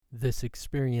This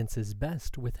experience is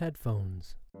best with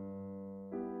headphones.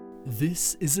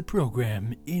 This is a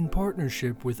program in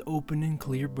partnership with Open and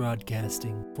Clear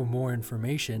Broadcasting. For more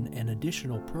information and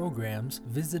additional programs,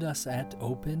 visit us at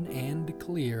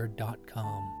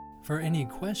openandclear.com. For any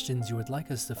questions you would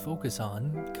like us to focus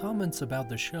on, comments about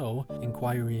the show,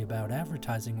 inquiry about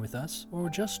advertising with us, or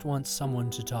just want someone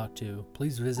to talk to,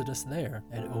 please visit us there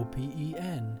at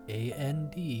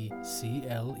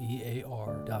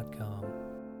openandclear.com.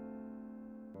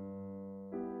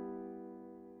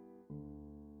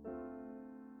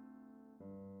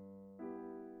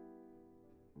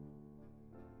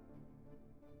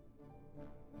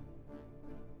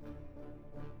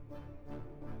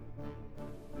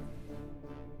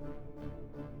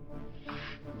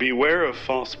 Beware of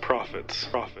false prophets,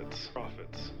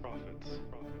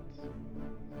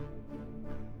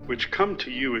 which come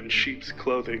to you in sheep's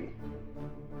clothing.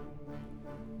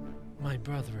 My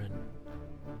brethren,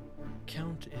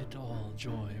 count it all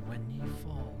joy when ye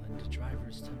fall into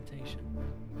divers temptation.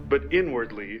 But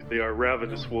inwardly they are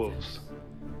ravenous Know wolves.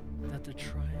 this, that the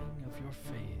trying of your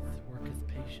faith worketh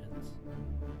patience.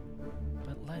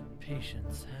 But let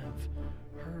patience have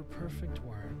her perfect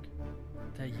work,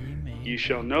 that ye may Ye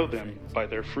shall be know them perfect, by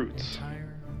their fruits.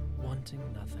 entire, wanting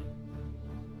nothing.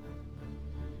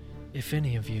 If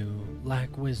any of you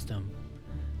lack wisdom,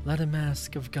 let him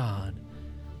ask of God,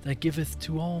 that giveth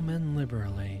to all men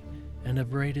liberally, and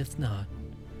upbraideth not,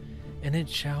 and it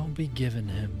shall be given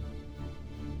him.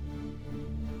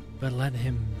 But let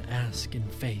him ask in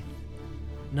faith,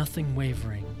 nothing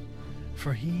wavering,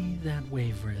 for he that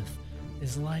wavereth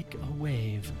is like a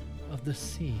wave of the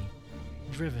sea,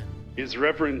 driven. Is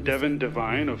Reverend Devin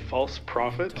Divine a false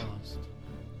prophet? Tossed.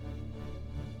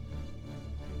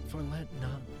 For let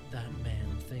not that man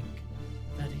think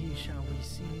that he shall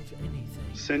receive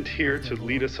anything Sent here of the to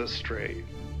lead Lord. us astray.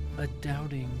 A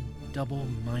doubting,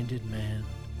 double-minded man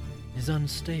is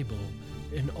unstable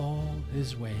in all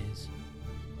his ways.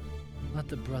 Let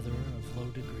the brother of low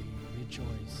degree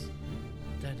rejoice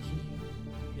that he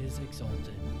is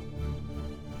exalted,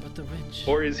 but the rich...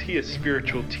 Or is he a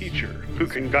spiritual teacher who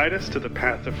can guide us to the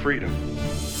path of freedom?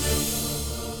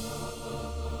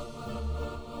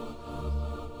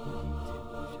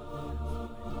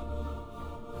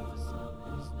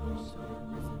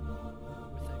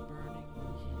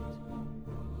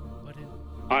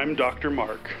 I'm Dr.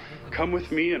 Mark. Come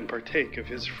with me and partake of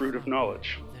his fruit of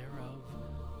knowledge, Thereof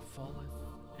falleth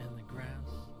and the grass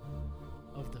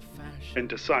of the fashion and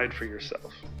decide for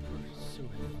yourself.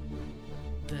 pursueth.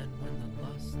 Then when the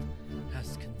lust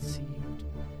has conceived,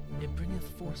 it bringeth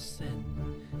forth sin,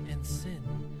 and sin,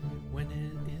 when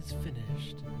it is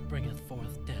finished, bringeth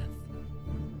forth death.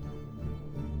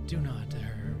 Do not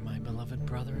err, my beloved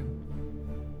brethren.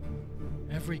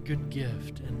 Every good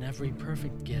gift and every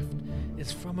perfect gift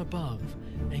is from above,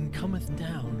 and cometh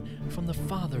down from the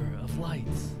Father of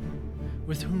lights,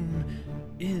 with whom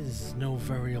is no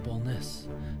variableness,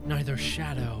 neither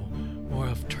shadow or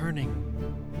of turning.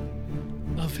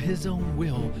 Of his own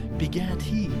will begat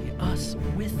he us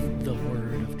with the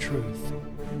word of truth,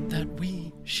 that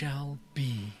we shall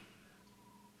be.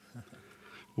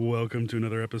 Welcome to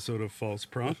another episode of False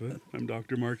Prophet. I'm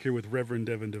Dr. Mark here with Reverend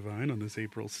Devin Divine on this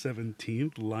April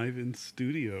 17th, live in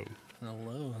studio.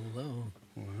 Hello.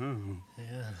 Wow.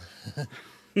 Yeah.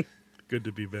 Good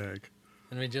to be back.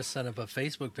 And we just set up a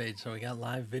Facebook page, so we got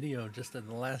live video just at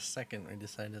the last second. We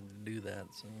decided to do that,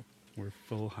 so... We're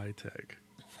full high tech.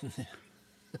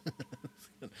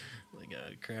 Like,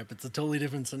 crap, it's a totally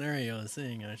different scenario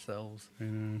seeing ourselves. I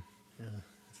know. Yeah.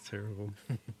 It's terrible.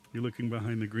 You're looking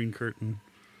behind the green curtain.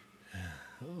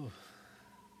 Oh,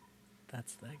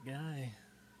 that's that guy.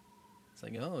 It's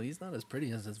like, oh, he's not as pretty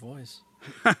as his voice.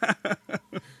 I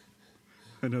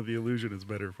know the illusion is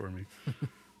better for me.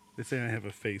 They say I have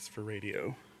a face for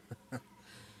radio.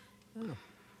 Oh.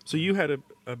 So you had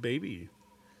a baby.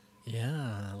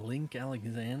 Yeah, Link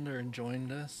Alexander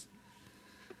joined us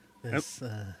this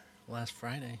last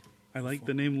Friday. I like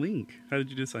the name Link. How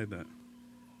did you decide that?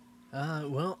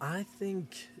 Well, I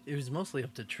think it was mostly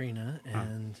up to Trina,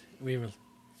 and we were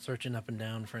searching up and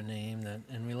down for a name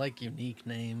and we like unique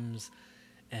names.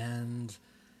 And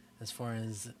as far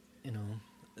as,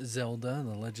 Zelda,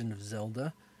 the Legend of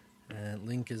Zelda,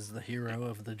 Link is the hero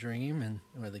of the dream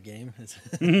or the game, it's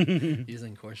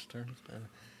using course terms.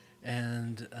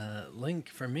 And Link,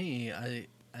 for me, I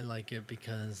like it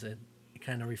because it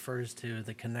kind of refers to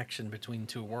the connection between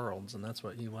two worlds, and that's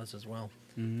what he was as well.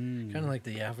 Kind of like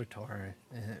the Avatar,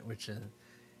 which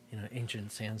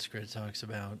ancient Sanskrit talks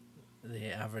about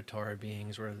the Avatar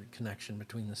beings were the connection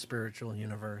between the spiritual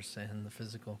universe and the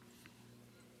physical.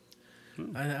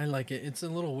 I like it. It's a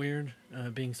little weird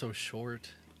being so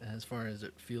short as far as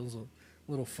it feels a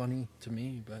little funny to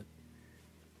me, but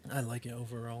I like it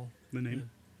overall. The name?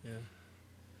 Yeah,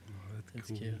 Oh, that's it's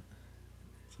cool. cute.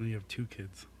 So now you have 2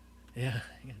 kids. Yeah,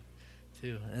 yeah,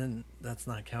 too. And that's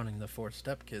not counting the 4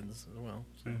 stepkids as well.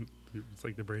 So. It's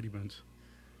like the Brady Bunch.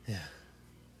 Yeah.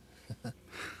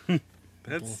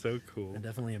 That's so cool.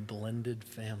 Definitely a blended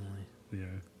family.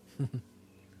 Yeah.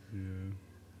 Yeah.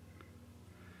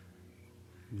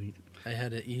 Neat. I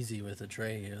had it easy with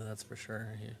Atreyu, that's for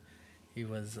sure. He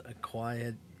was a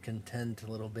quiet, content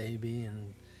little baby,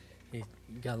 and he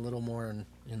got a little more,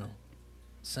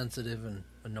 sensitive and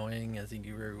annoying as he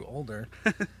grew older.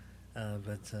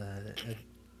 But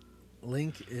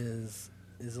Link is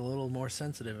a little more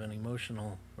sensitive and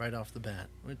emotional right off the bat,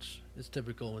 which is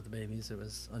typical with babies. It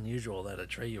was unusual that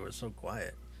Atreyu was so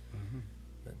quiet. Uh-huh.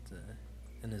 But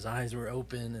and his eyes were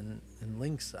open, and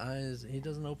Link's eyes, he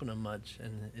doesn't open them much,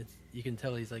 and you can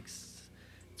tell he's like,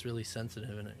 it's really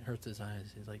sensitive, and it hurts his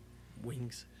eyes. He's like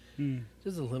winks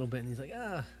just a little bit, and he's like,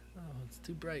 it's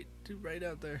too bright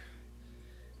out there.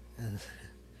 And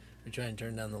we try and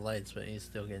turn down the lights, but he's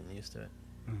still getting used to it.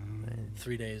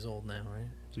 3 days old now, right?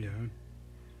 Yeah.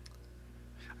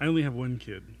 I only have 1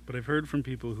 kid, but I've heard from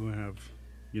people who have,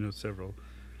 several,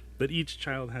 that each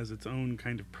child has its own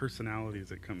kind of personality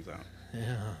as it comes out.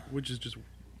 Yeah. Which is just,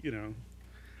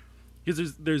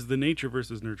 because there's the nature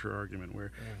versus nurture argument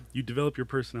where you develop your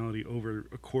personality over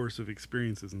a course of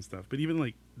experiences and stuff. But even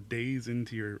like days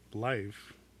into your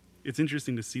life, it's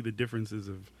interesting to see the differences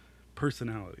of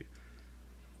personality.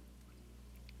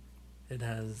 It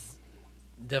has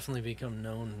definitely become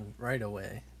known right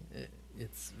away.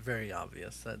 It's very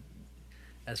obvious that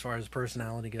as far as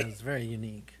personality goes, it's very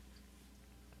unique.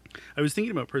 I was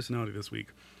thinking about personality this week.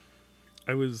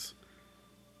 I was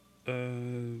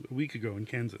a week ago in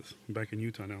Kansas. I'm back in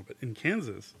Utah now, but in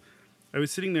Kansas, I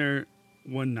was sitting there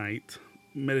one night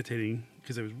meditating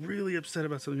because I was really upset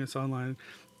about something I saw online.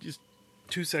 Just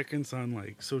 2 seconds on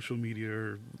like social media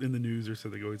or in the news or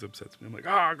something always upsets me. I'm like,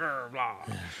 girl, blah.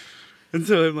 And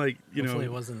so I'm like, Hopefully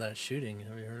it wasn't that shooting.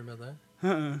 Have you heard about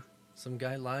that? Some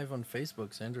guy live on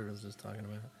Facebook, Sandra was just talking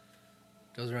about.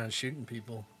 Goes around shooting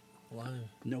people live.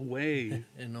 No way.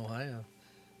 In Ohio.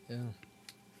 Yeah.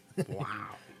 Wow.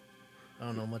 I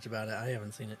don't know much about it. I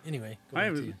haven't seen it. Anyway, I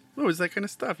haven't. Oh, it's that kind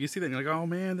of stuff. You see that and you're like, oh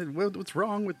man, what's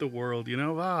wrong with the world? And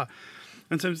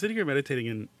so I'm sitting here meditating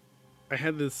and I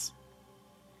had this.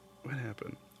 What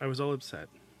happened? I was all upset.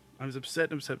 I was upset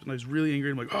and I was really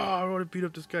angry. I'm like, I want to beat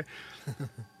up this guy.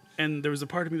 And there was a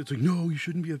part of me that's like, no, you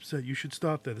shouldn't be upset. You should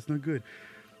stop that. It's not good.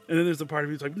 And then there's a part of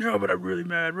me that's like, no, but I'm really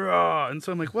mad. And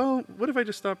so I'm like, well, what if I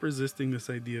just stop resisting this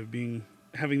idea of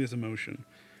having this emotion?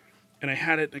 And I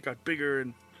had it and it got bigger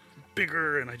and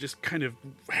bigger. And I just kind of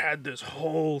had this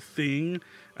whole thing.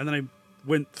 And then I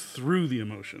went through the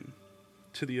emotion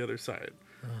to the other side.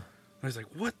 I was like,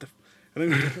 what the?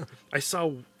 And then I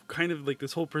saw kind of like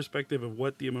this whole perspective of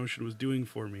what the emotion was doing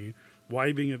for me,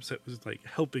 why being upset was like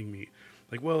helping me.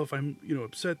 Like, well, if I'm,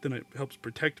 upset, then it helps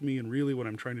protect me. And really what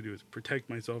I'm trying to do is protect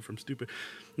myself from stupid.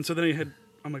 And so then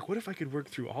I'm like, what if I could work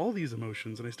through all these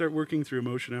emotions? And I start working through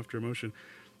emotion after emotion.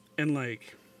 And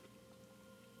like,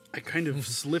 I kind of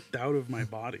slipped out of my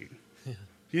body. Yeah.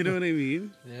 You know what I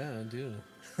mean? Yeah, I do.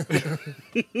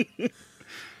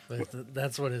 But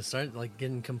that's what it started, like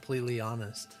getting completely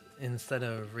honest instead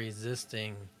of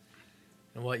resisting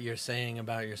what you're saying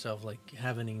about yourself, like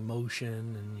have an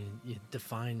emotion and you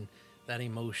define that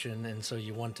emotion, and so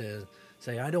you want to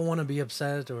say, I don't want to be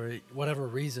upset, or whatever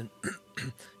reason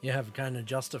you have kind of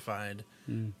justified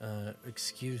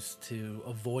excuse to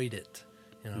avoid it,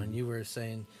 and you were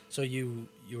saying, so you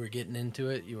were getting into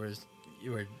it, you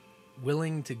were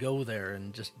willing to go there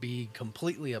and just be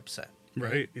completely upset,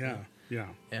 right? Yeah,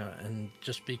 and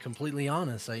just be completely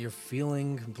honest that you're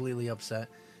feeling completely upset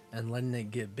and letting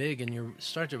it get big. And you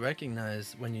start to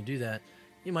recognize when you do that,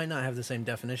 you might not have the same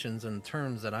definitions and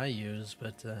terms that I use,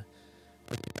 but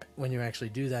when you actually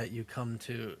do that, you come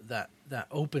to that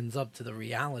opens up to the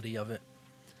reality of it.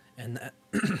 And that,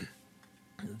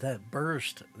 that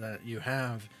burst that you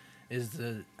have is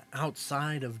the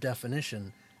outside of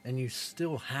definition, and you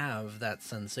still have that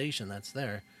sensation that's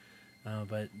there.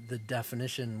 But the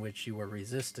definition which you were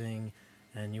resisting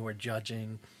and you were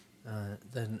judging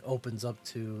then opens up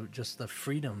to just the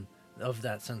freedom of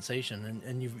that sensation,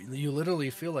 and you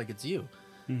literally feel like it's you,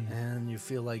 and you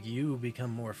feel like you become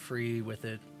more free with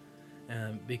it,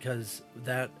 because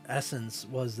that essence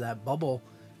was that bubble.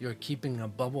 You're keeping a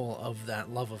bubble of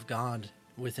that love of God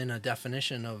within a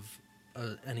definition of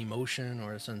an emotion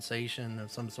or a sensation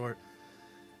of some sort,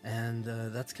 And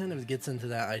that's kind of gets into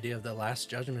that idea of the last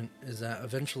judgment, is that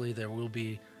eventually there will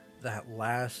be that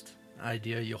last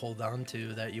idea you hold on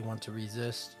to that you want to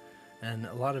resist. And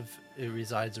a lot of it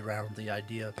resides around the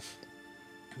idea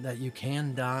that you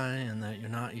can die and that you're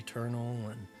not eternal,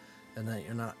 and that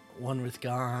you're not one with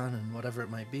God and whatever it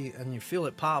might be. And you feel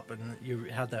it pop, and you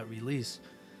have that release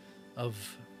of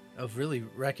really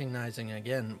recognizing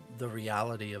again the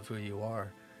reality of who you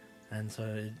are. And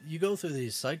so you go through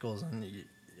these cycles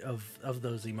of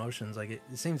those emotions. Like it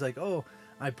seems like, oh,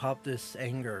 I popped this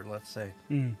anger, let's say.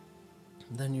 Mm.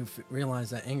 Then you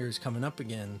realize that anger is coming up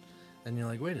again, and you're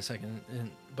like, wait a second.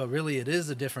 But really, it is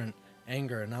a different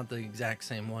anger, not the exact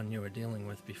same one you were dealing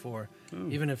with before,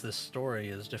 even if the story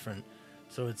is different.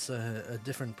 So it's a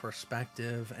different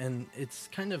perspective, and it's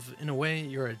kind of, in a way,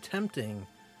 you're attempting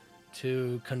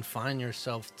to confine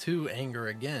yourself to anger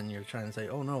again. You're trying to say,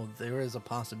 oh no, there is a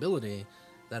possibility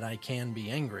that I can be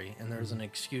angry, and there's an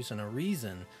excuse and a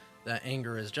reason that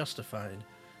anger is justified.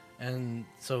 And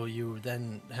so you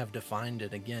then have defined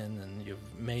it again, and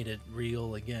you've made it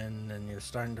real again, and you're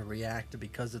starting to react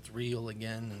because it's real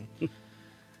again,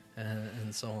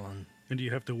 and so on. And do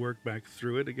you have to work back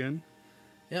through it again?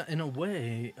 Yeah, in a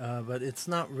way, but it's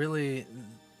not really,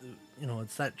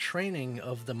 it's that training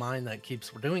of the mind that keeps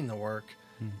doing the work,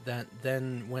 that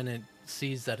then when it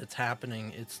sees that it's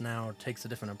happening, it's now takes a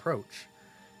different approach.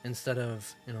 Instead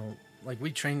of, like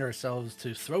we trained ourselves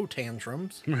to throw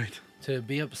tantrums, right, to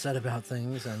be upset about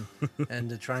things and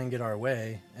to try and get our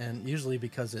way. And usually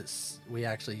because we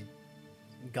actually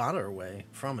got our way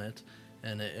from it,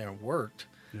 and it worked.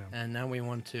 Yeah. And now we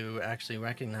want to actually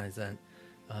recognize that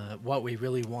what we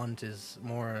really want is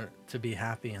more to be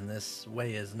happy, and this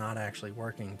way is not actually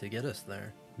working to get us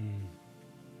there.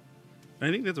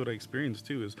 I think that's what I experienced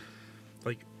too, is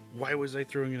like, why was I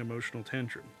throwing an emotional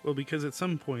tantrum? Well, because at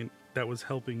some point that was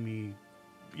helping me,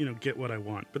 get what I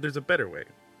want. But there's a better way.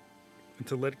 And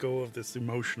to let go of this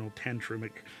emotional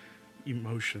tantrumic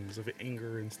emotions of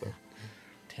anger and stuff.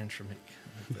 Tantrumic.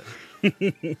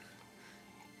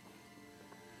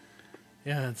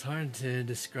 Yeah, it's hard to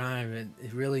describe it.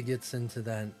 It really gets into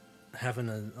that having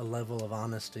a level of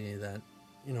honesty that,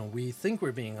 we think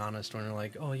we're being honest when we're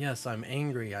like, oh yes, I'm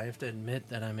angry. I have to admit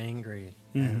that I'm angry.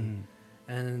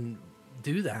 And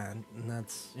do that. And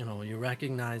that's, you're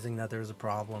recognizing that there's a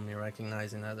problem. You're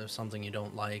recognizing that there's something you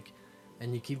don't like.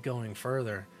 And you keep going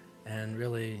further and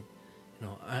really,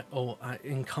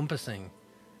 encompassing.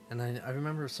 And I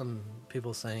remember some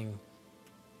people saying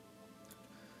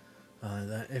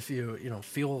that if you,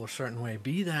 feel a certain way,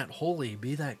 be that wholly,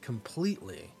 be that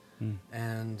completely.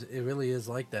 And it really is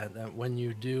like that when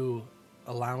you do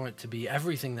allow it to be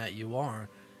everything that you are,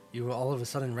 you will all of a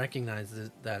sudden recognize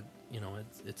that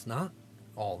it's not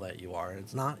all that you are.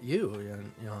 It's not you.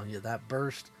 That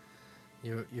burst,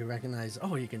 you recognize,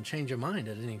 oh, you can change your mind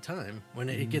at any time. When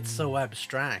it gets so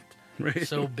abstract, right,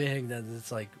 so big that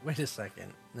it's like, wait a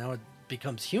second, now it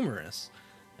becomes humorous,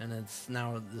 and it's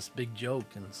now this big joke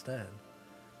instead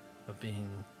of being,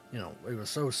 it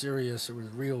was so serious, it was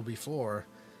real before.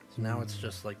 So now it's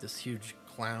just like this huge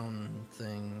clown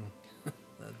thing.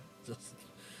 That's just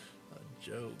a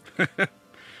joke.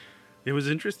 It was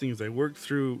interesting as I worked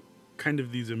through kind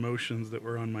of these emotions that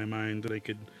were on my mind, that I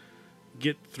could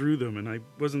get through them, and I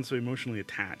wasn't so emotionally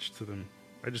attached to them.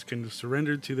 I just kind of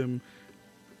surrendered to them,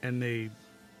 and they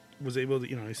was able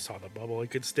to, I saw the bubble. I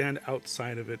could stand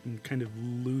outside of it and kind of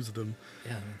lose them.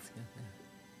 Yeah, that's good.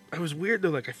 Yeah. I was weird though,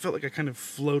 like I felt like I kind of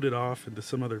floated off into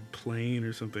some other plane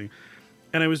or something.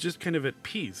 And I was just kind of at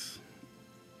peace.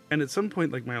 And at some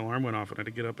point, like, my alarm went off and I had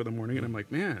to get up in the morning, and I'm like,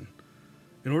 man,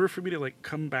 in order for me to, like,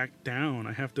 come back down,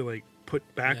 I have to, like,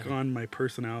 put back on my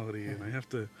personality, and I have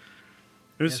to...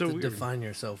 It was so weird. Define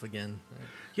yourself again. Right?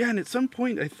 Yeah, and at some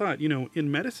point I thought,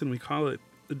 in medicine we call it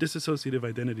the dissociative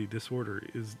identity disorder.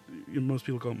 Most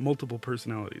people call it multiple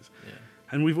personalities. Yeah.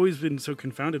 And we've always been so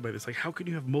confounded by this. Like, how could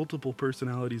you have multiple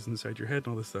personalities inside your head and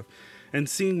all this stuff? And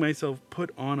seeing myself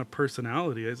put on a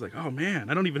personality, I was like, oh, man,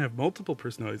 I don't even have multiple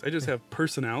personalities. I just have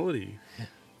personality.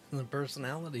 The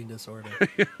personality disorder.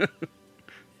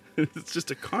 It's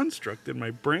just a construct in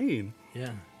my brain.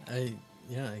 Yeah,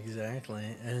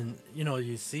 exactly. And,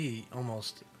 you see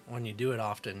almost when you do it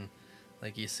often,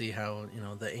 like you see how,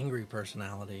 the angry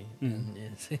personality and you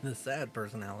see the sad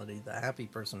personality, the happy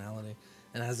personality.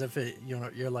 And as if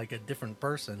you're like a different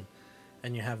person,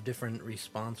 and you have different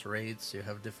response rates, you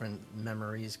have different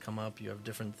memories come up, you have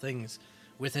different things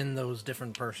within those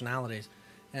different personalities.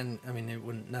 And I mean, it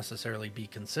wouldn't necessarily be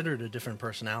considered a different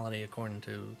personality according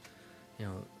to,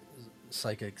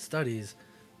 psychic studies.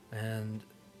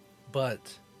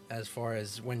 But as far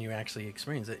as when you actually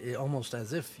experience it, almost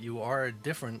as if you are a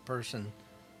different person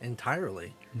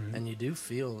entirely. Right. And you do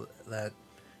feel that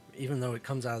even though it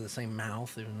comes out of the same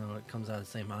mouth, even though it comes out of the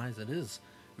same eyes, it is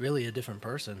really a different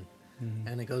person. Mm-hmm.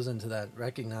 And it goes into that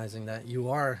recognizing that you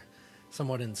are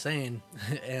somewhat insane,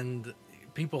 and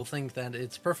people think that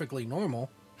it's perfectly normal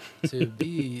to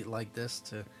be like this,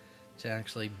 to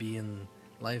actually be in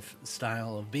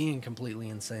lifestyle of being completely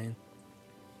insane.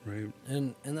 Right.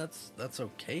 And that's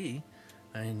okay.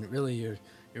 I mean, really, you're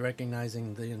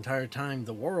recognizing the entire time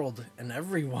the world and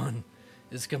everyone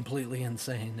is completely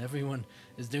insane. Everyone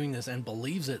is doing this and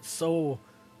believes it so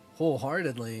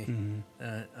wholeheartedly.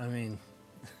 Mm-hmm. I mean,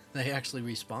 they actually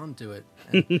respond to it,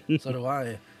 and so do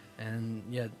I. And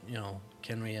yet,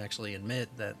 can we actually admit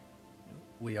that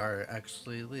we are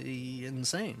actually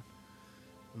insane?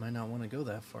 We might not want to go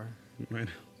that far. Right.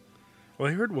 Well,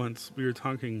 I heard once we were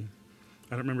talking,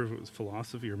 I don't remember if it was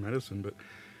philosophy or medicine, but,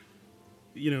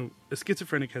 a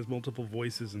schizophrenic has multiple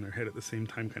voices in their head at the same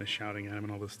time, kind of shouting at him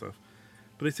and all this stuff.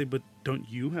 But they say, but don't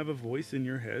you have a voice in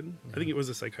your head? Yeah. I think it was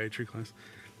a psychiatry class.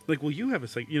 Like, well, you have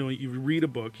you read a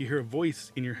book, you hear a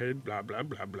voice in your head, blah, blah,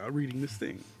 blah, blah, reading this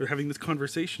thing, or having this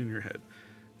conversation in your head.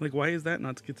 Like, why is that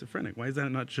not schizophrenic? Why is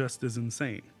that not just as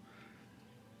insane?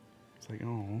 It's like,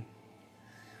 oh.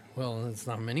 Well, it's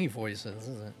not many voices,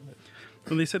 is it?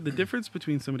 Well, they said the difference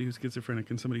between somebody who's schizophrenic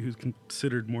and somebody who's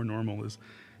considered more normal is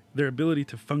their ability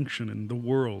to function in the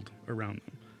world around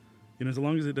them. As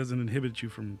long as it doesn't inhibit you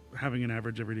from having an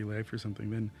average everyday life or something,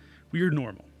 then you're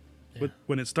normal. Yeah. But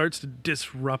when it starts to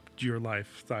disrupt your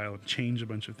lifestyle and change a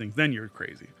bunch of things, then you're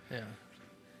crazy. Yeah.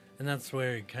 And that's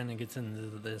where it kind of gets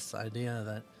into this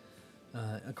idea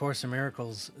that A Course in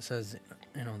Miracles says,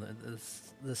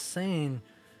 the sane,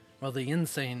 well, the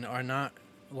insane are not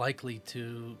likely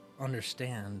to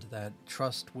understand that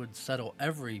trust would settle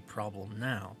every problem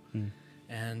now.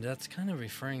 And that's kind of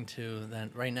referring to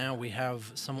that right now we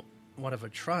have somewhat of a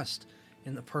trust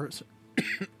in the person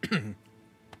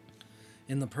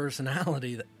in the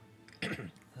personality that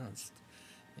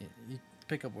you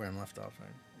pick up where I'm left off.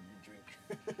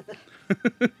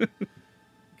 Drink.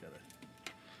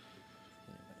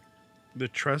 The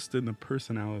trust in the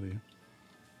personality.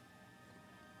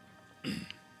 Jeez.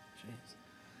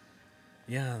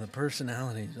 Yeah, the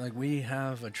personality. Like, we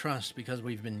have a trust because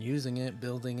we've been using it,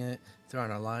 building it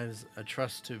throughout our lives, a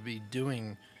trust to be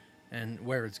doing and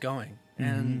where it's going.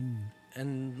 Mm-hmm.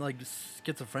 And like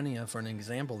schizophrenia, for an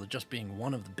example, of just being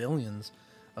one of the billions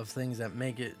of things that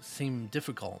make it seem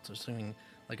difficult or seem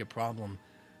like a problem,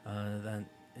 that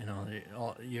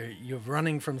you're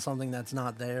running from something that's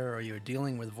not there, or you're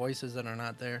dealing with voices that are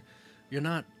not there. You're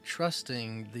not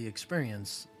trusting the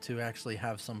experience to actually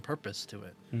have some purpose to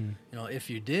it. If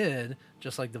you did,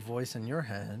 just like the voice in your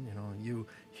head, you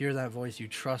hear that voice, you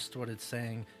trust what it's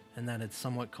saying, and that it's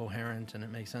somewhat coherent and it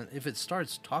makes sense. If it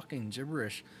starts talking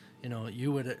gibberish,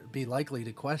 you would be likely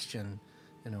to question,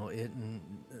 it and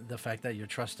the fact that you're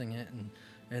trusting it,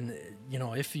 and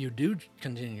if you do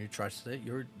continue to trust it,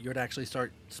 you'd actually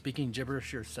start speaking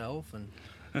gibberish yourself, and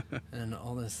and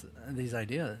all these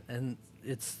ideas, and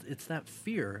it's that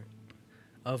fear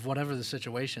of whatever the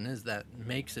situation is that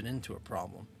makes it into a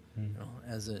problem,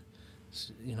 as it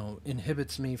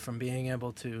inhibits me from being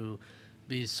able to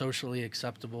be socially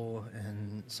acceptable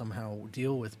and somehow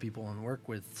deal with people and work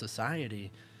with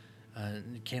society.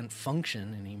 Can't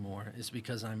function anymore is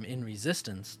because I'm in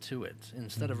resistance to it.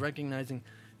 Instead of recognizing,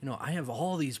 I have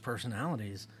all these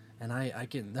personalities, and I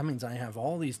can. That means I have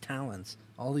all these talents,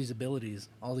 all these abilities,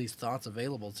 all these thoughts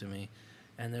available to me,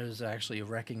 and there's actually a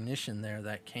recognition there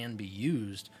that can be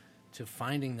used to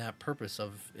finding that purpose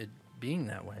of it being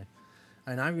that way.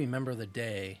 And I remember the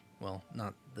day, well,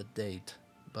 not the date,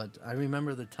 but I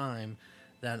remember the time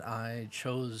that I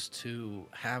chose to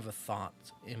have a thought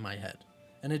in my head.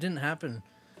 And it didn't happen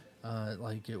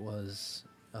like it was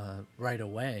right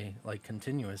away, like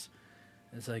continuous.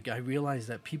 It's like I realized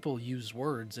that people use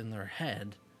words in their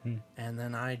head, and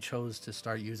then I chose to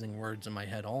start using words in my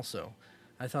head also.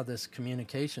 I thought this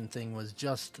communication thing was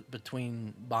just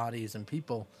between bodies and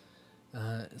people,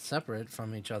 separate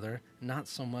from each other, not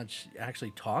so much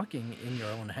actually talking in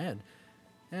your own head.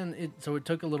 And so it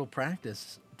took a little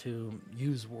practice to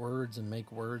use words and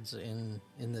make words in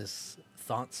this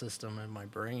thought system in my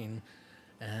brain,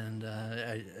 and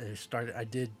I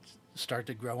did start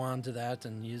to grow onto that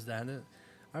and use that.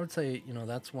 I would say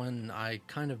that's when I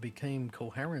kind of became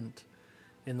coherent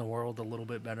in the world a little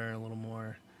bit better, a little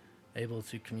more able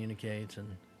to communicate,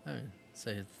 and I would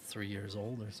say 3 years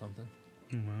old or something.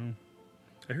 Wow.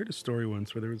 I heard a story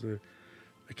once where there was a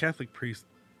Catholic priest,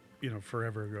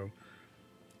 forever ago,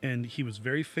 And he was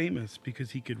very famous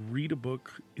because he could read a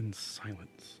book in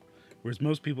silence. Whereas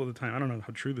most people at the time, I don't know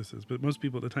how true this is, but most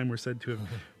people at the time were said to have,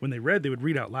 when they read, they would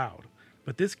read out loud.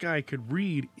 But this guy could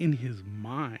read in his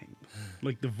mind.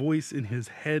 Like the voice in his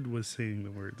head was saying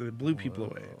the words. And it blew people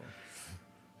away.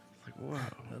 It's like, wow.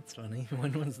 That's funny.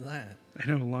 When was that? I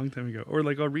know, a long time ago. Or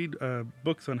like I'll read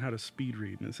books on how to speed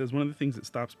read. And it says one of the things that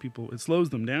stops people, it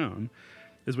slows them down,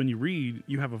 is when you read,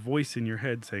 you have a voice in your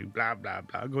head saying blah, blah,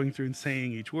 blah, going through and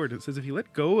saying each word. It says if you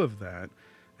let go of that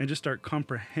and just start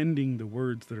comprehending the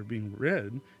words that are being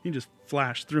read, you can just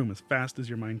flash through them as fast as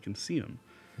your mind can see them.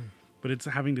 But it's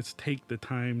having to take the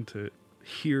time to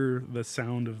hear the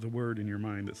sound of the word in your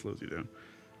mind that slows you down.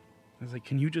 I was like,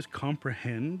 can you just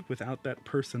comprehend without that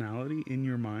personality in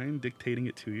your mind dictating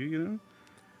it to you, you know?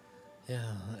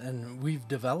 Yeah, and we've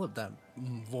developed that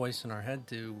voice in our head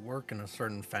to work in a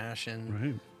certain fashion.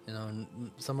 Right. You know,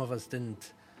 and some of us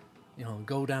didn't, you know,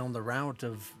 go down the route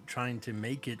of trying to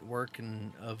make it work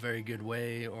in a very good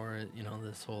way, or, you know,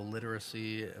 this whole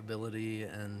literacy ability.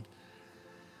 And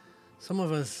some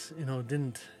of us, you know,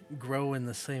 didn't grow in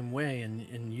the same way and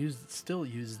still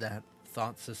use that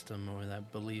thought system or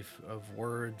that belief of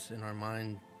words in our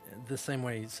mind the same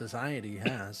way society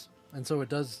has. And so it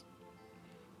does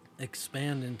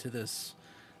expand into this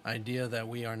idea that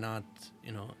we are not,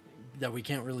 you know, that we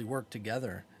can't really work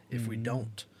together if we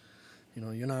don't. You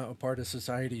know, you're not a part of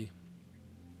society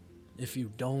if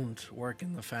you don't work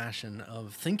in the fashion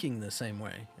of thinking the same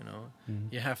way, you know.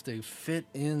 You have to fit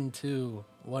into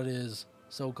what is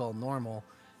so-called normal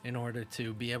in order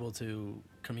to be able to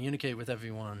communicate with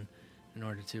everyone, in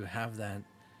order to have that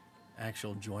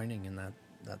actual joining in that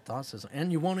thought system.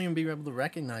 And you won't even be able to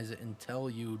recognize it until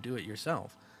you do it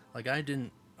yourself. Like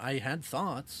I had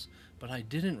thoughts, but I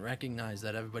didn't recognize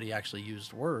that everybody actually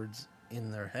used words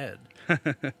in their head.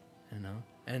 You know,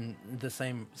 and the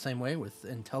same way with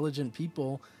intelligent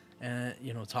people,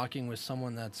 you know, talking with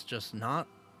someone that's just not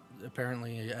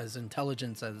apparently as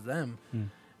intelligent as them,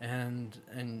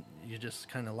 and you just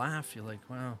kind of laugh. You're like,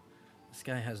 wow, this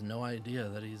guy has no idea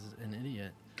that he's an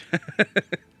idiot.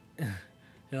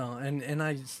 You know, and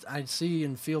I see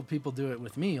and feel people do it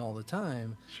with me all the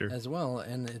time as well,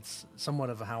 and it's somewhat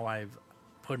of how I've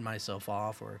put myself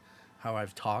off or how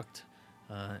I've talked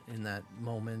in that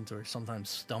moment, or sometimes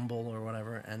stumble or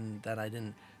whatever, and that I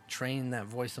didn't train that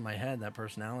voice in my head, that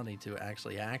personality, to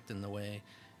actually act in the way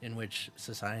in which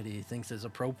society thinks is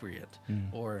appropriate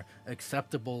or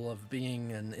acceptable of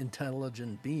being an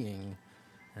intelligent being.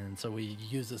 And so we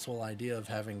use this whole idea of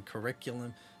having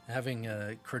curriculum, having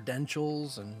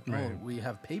credentials, and we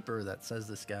have paper that says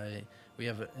this guy, we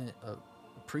have a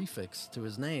prefix to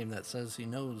his name that says he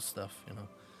knows stuff, you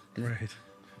know. Right.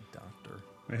 Doctor.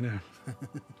 I know.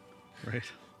 Right.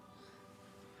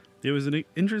 It was an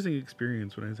interesting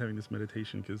experience when I was having this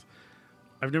meditation, because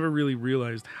I've never really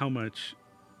realized how much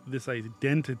this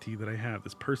identity that I have,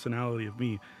 this personality of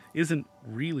me, isn't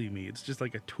really me. It's just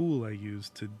like a tool I use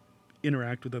to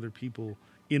interact with other people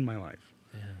in my life.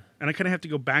 Yeah. And I kind of have to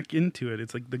go back into it.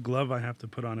 It's like the glove I have to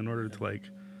put on in order to like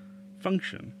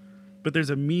function. But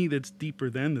there's a me that's deeper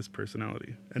than this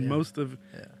personality. And most of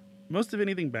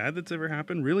anything bad that's ever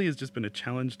happened really has just been a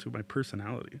challenge to my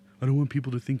personality. I don't want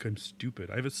people to think I'm stupid.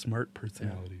 I have a smart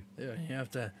personality. Yeah, you have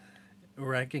to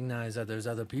recognize that there's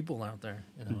other people out there,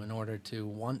 you know, in order to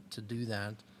want to do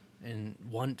that and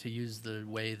want to use the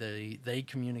way they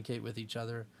communicate with each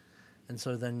other. And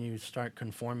so then you start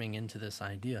conforming into this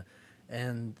idea.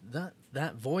 And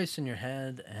that voice in your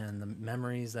head and the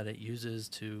memories that it uses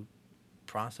to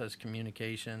process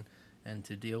communication and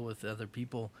to deal with other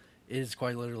people is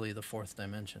quite literally the fourth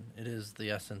dimension. It is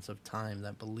the essence of time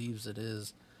that believes it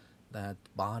is that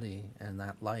body and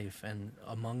that life and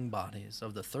among bodies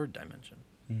of the third dimension.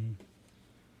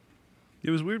 It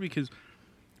was weird because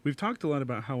we've talked a lot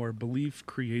about how our belief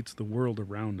creates the world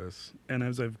around us. And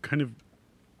as I've kind of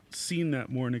seen that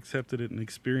more and accepted it and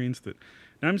experienced it,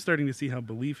 now I'm starting to see how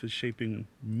belief is shaping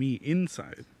me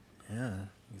inside. Yeah,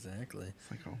 exactly. It's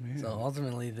like, oh man. So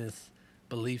ultimately this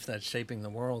belief that's shaping the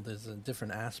world is a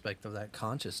different aspect of that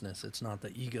consciousness. It's not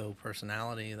the ego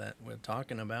personality that we're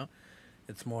talking about.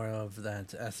 It's more of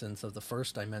that essence of the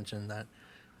first dimension that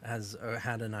has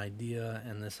had an idea,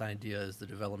 and this idea is the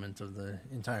development of the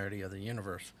entirety of the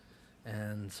universe.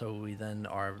 And so we then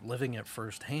are living it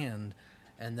firsthand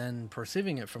and then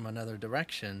perceiving it from another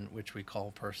direction, which we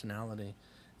call personality,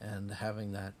 and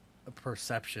having that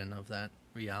perception of that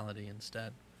reality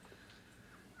instead.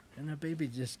 And the baby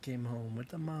just came home with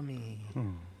the mommy.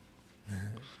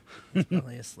 He's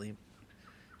probably asleep.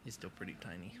 He's still pretty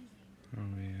tiny. Oh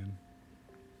man.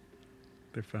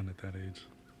 They're fun at that age.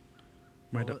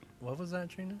 What was that,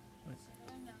 Trina?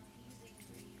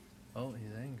 Oh,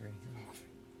 he's angry.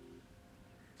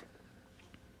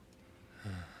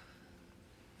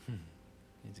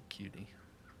 He's a cutie.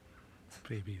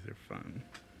 Babies are fun.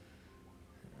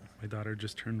 My daughter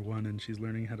just turned 1 and she's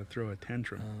learning how to throw a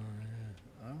tantrum.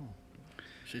 Yeah. Oh,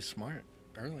 she's smart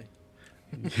early.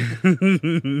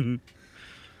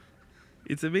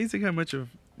 It's amazing how much of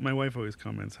my wife always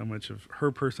comments how much of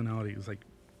her personality is like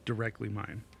directly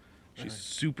mine. She's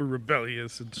super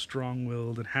rebellious and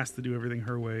strong-willed and has to do everything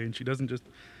her way, and she doesn't just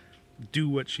do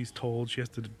what she's told. She has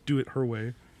to do it her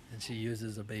way. And she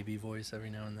uses a baby voice every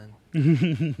now and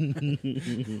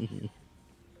then.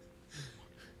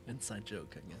 Inside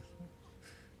joke, I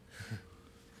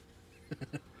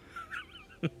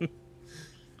guess.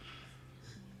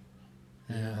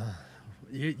 Yeah.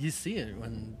 You see it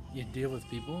when you deal with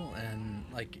people, and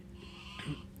like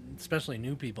especially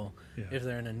new people. Yeah. If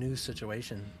they're in a new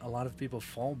situation, a lot of people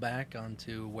fall back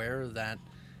onto where that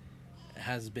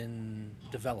has been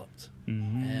developed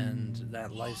and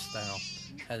that lifestyle.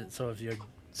 So if you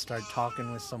start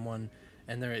talking with someone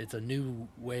and it's a new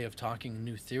way of talking, a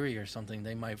new theory or something,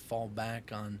 they might fall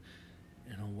back on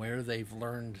where they've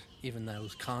learned even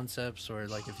those concepts. Or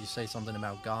like if you say something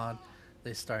about God,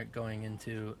 they start going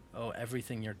into, oh,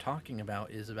 everything you're talking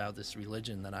about is about this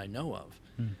religion that I know of,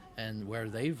 and where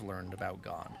they've learned about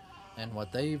God and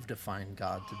what they've defined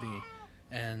God to be.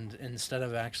 And instead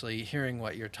of actually hearing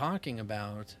what you're talking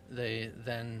about, they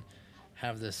then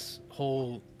have this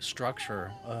whole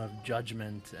structure of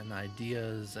judgment and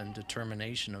ideas and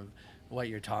determination of what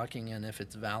you're talking and if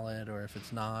it's valid or if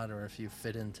it's not, or if you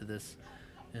fit into this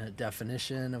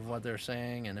definition of what they're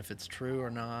saying and if it's true or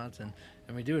not. And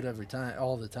we do it every time,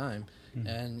 all the time.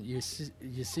 And you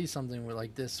see something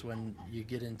like this when you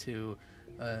get into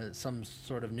some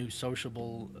sort of new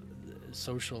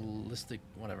socialistic,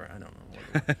 whatever, I don't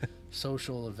know,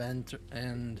 social event,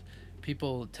 and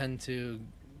people tend to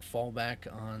fall back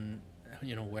on,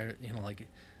 where,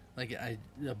 like a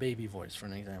baby voice, for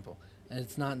an example. And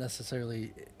it's not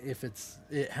necessarily,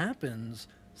 it happens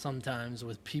sometimes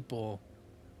with people,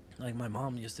 like my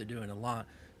mom used to do it a lot,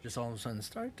 just all of a sudden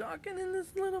start talking in this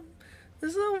little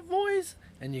voice,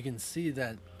 and you can see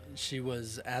that she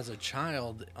was, as a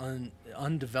child,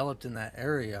 undeveloped in that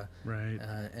area, right?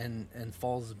 And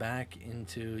falls back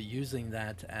into using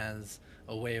that as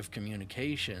a way of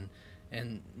communication.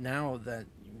 And now that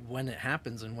when it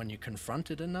happens and when you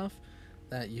confront it enough,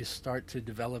 that you start to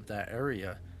develop that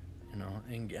area,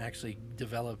 and actually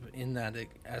develop in that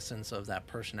essence of that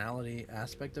personality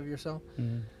aspect of yourself.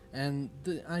 And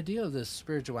the idea of this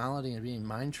spirituality and being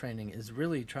mind training is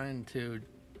really trying to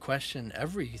question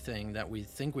everything that we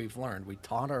think we've learned. We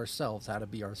taught ourselves how to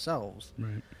be ourselves.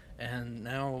 Right. And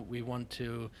now we want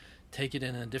to take it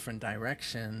in a different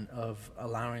direction of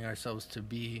allowing ourselves to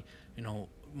be,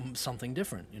 something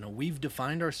different. We've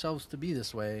defined ourselves to be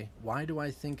this way. Why do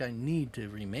I think I need to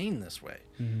remain this way?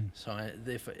 So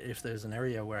if there's an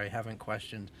area where I haven't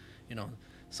questioned,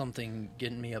 something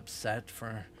getting me upset,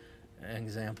 for an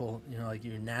example, like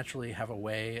you naturally have a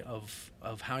way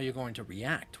of how you're going to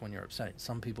react when you're upset.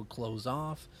 Some people close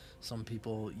off, some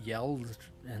people yell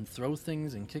and throw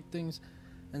things and kick things.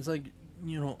 And it's like,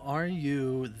 are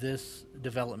you this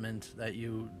development that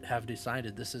you have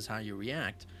decided this is how you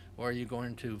react? Or are you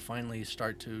going to finally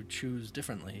start to choose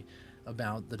differently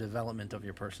about the development of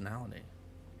your personality?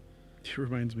 It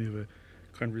reminds me of a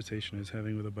conversation I was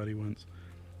having with a buddy once.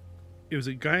 It was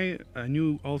a guy I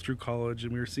knew all through college,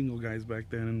 and we were single guys back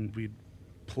then, and we'd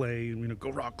play,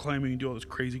 go rock climbing and do all this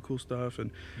crazy cool stuff.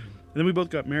 And then we both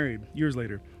got married years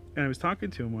later. And I was talking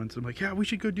to him once, and I'm like, yeah, we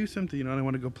should go do something, and I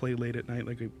want to go play late at night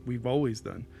like we've always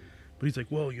done. But he's like,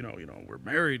 well, we're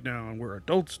married now, and we're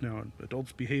adults now, and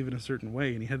adults behave in a certain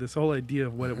way. And he had this whole idea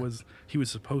of what it was he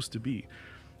was supposed to be.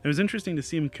 It was interesting to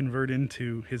see him convert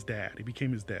into his dad. He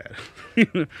became his dad.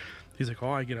 He's like,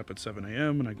 oh, I get up at 7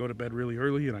 a.m. and I go to bed really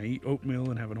early, and I eat oatmeal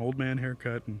and have an old man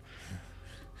haircut. And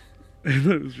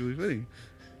it was really funny.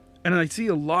 And I see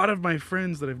a lot of my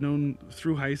friends that I've known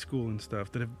through high school and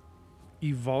stuff that have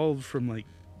evolved from like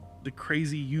the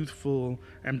crazy, youthful,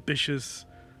 ambitious,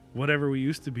 whatever we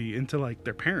used to be, into like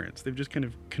their parents. They've just kind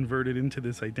of converted into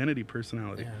this identity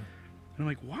personality. Yeah. And I'm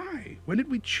like, why? When did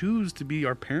we choose to be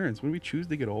our parents? When did we choose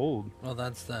to get old? Well,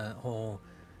 that's that whole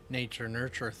nature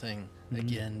nurture thing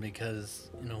again, because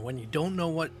when you don't know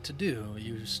what to do,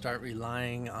 you start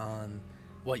relying on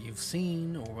what you've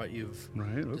seen or what you've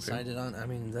decided on. I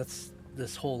mean, that's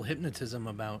this whole hypnotism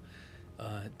about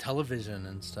television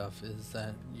and stuff, is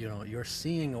that you're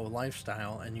seeing a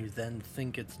lifestyle and you then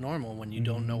think it's normal. When you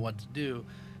don't know what to do,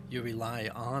 you rely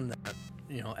on that,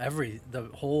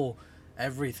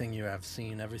 everything you have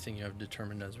seen, everything you have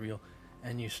determined as real.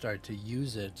 and you start to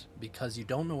use it because you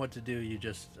don't know what to do. You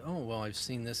just, oh well, I've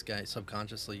seen this guy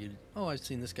subconsciously. I've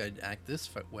seen this guy act this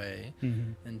way,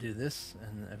 Mm-hmm. and do this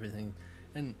and everything,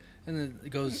 and it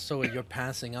goes. So you're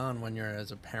passing on when you're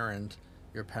as a parent,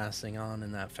 you're passing on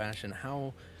in that fashion.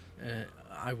 How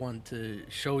I want to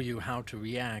show you how to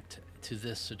react to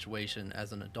this situation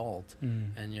as an adult,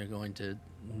 Mm-hmm. and you're going to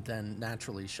then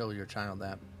naturally show your child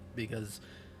that because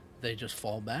they just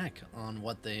fall back on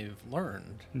what they've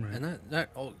learned, Right. and that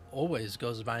always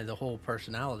goes by the whole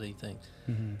personality thing.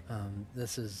 Mm-hmm.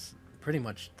 This is pretty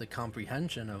much the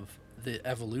comprehension of the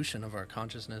evolution of our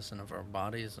consciousness and of our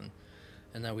bodies,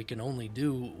 and that we can only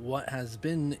do what has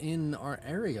been in our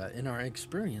area, in our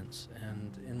experience,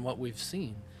 and in what we've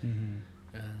seen, Mm-hmm.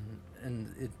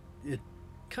 and it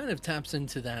kind of taps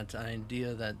into that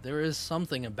idea that there is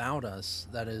something about us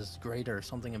that is greater,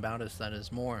 something about us that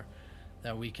is more,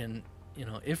 that we can,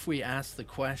 if we ask the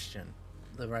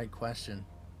right question,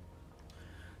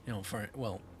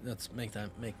 let's make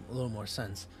that make a little more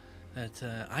sense.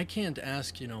 That I can't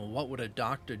ask, what would a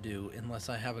doctor do unless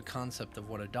I have a concept of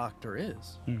what a doctor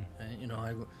is. Mm.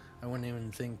 I wouldn't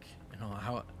even think,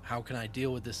 how can I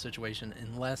deal with this situation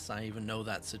unless I even know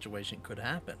that situation could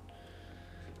happen.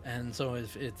 And so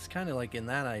if it's kind of like in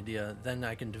that idea, then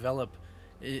I can develop,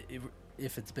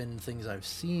 if it's been things I've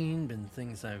seen, been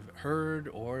things I've heard,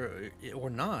 or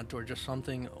not, or just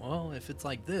something. Well, if it's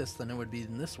like this, then it would be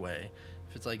in this way.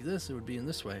 If it's like this, it would be in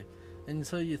this way. And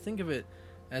so you think of it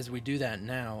as we do that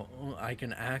now. I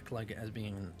can act like, as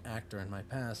being an actor in my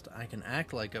past, I can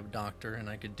act like a doctor, and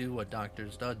I could do what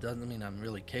doctors do. Doesn't mean I'm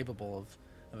really capable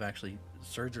of actually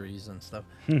surgeries and stuff,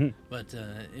 but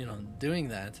doing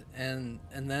that, and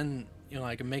then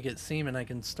I can make it seem, and I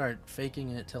can start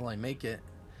faking it till I make it.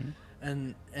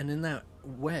 And in that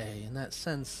way, in that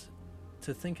sense,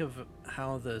 to think of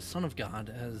how the Son of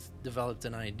God has developed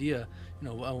an idea,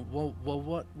 well,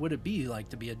 what would it be like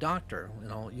to be a doctor?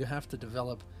 You have to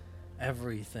develop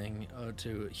everything,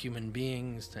 to human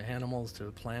beings, to animals, to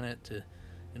a planet, to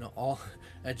all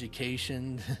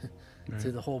education, Right.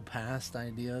 to the whole past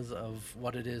ideas of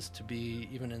what it is to be,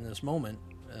 even in this moment,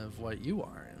 of what you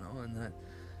are, and that,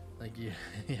 like, you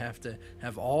have to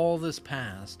have all this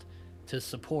past to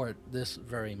support this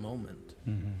very moment.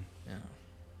 Mm-hmm. Yeah.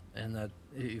 And that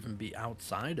even be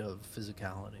outside of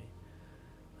physicality.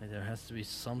 Like, there has to be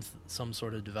some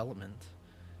sort of development.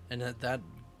 And that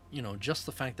just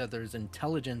the fact that there's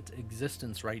intelligent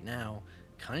existence right now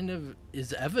kind of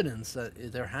is evidence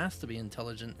that there has to be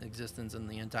intelligent existence in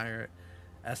the entire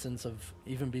essence of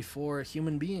even before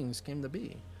human beings came to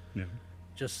be. Yeah.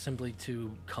 Just simply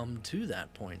to come to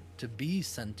that point, to be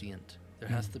sentient, there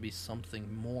has to be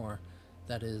something more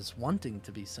that is wanting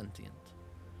to be sentient.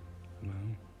 Wow.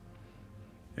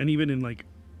 And even in like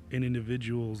an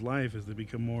individual's life, as they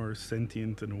become more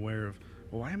sentient and aware of,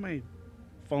 well, why am I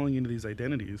falling into these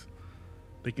identities?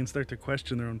 They can start to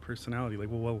question their own personality. Like,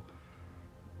 well,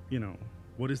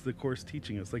 what is the Course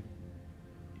teaching us? Like,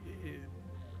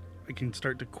 I can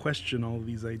start to question all of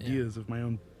these ideas of my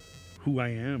own, who I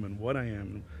am and what I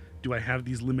am. Do I have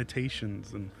these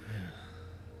limitations and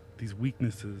these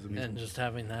weaknesses? And just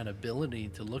having that ability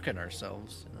to look at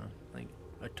ourselves, like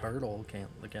a turtle can't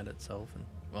look at itself, and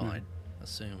I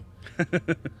assume,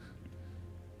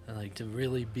 and like to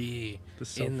really be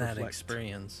in that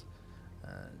experience,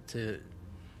 to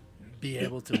be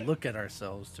able to look at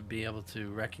ourselves, to be able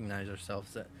to recognize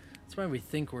ourselves. That's why we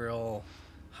think we're all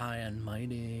high and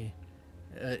mighty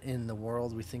in the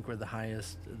world. We think we're the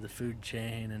highest, the food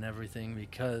chain and everything,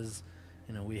 because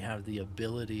we have the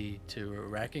ability to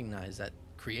recognize that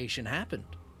creation happened,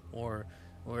 or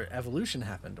evolution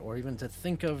happened, or even to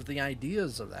think of the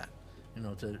ideas of that,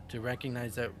 to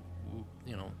recognize that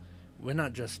we're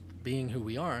not just being who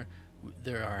we are.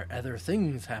 There are other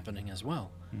things happening as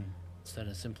well, instead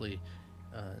of simply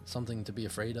something to be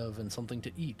afraid of and something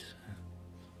to eat.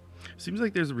 Seems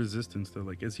like there's a resistance though,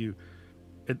 like as you,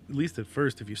 at least at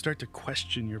first, if you start to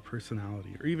question your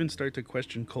personality, or even start to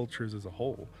question cultures as a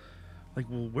whole, like,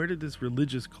 well, where did this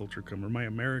religious culture come, or my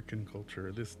American culture,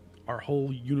 or our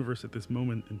whole universe at this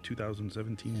moment in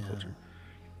 2017 culture?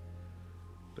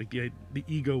 Like the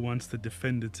ego wants to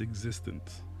defend its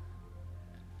existence.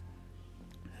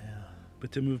 Yeah.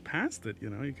 But to move past it, you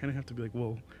kind of have to be like,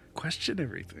 well, question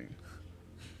everything.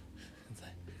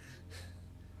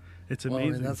 It's amazing.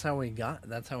 Well, and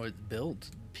that's how it built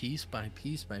piece by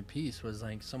piece by piece, was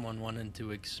like someone wanted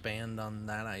to expand on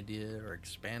that idea or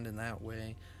expand in that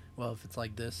way. Well, if it's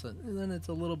like this, then it's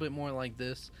a little bit more like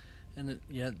this. And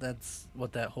that's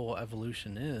what that whole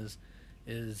evolution is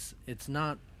it's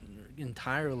not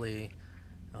entirely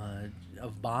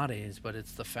of bodies, but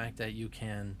it's the fact that you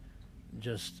can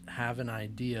just have an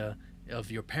idea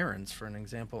of your parents, for an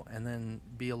example, and then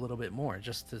be a little bit more,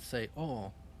 just to say,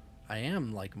 oh, I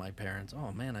am like my parents.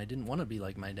 Oh man, I didn't want to be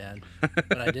like my dad,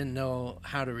 but I didn't know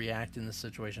how to react in this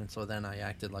situation, so then I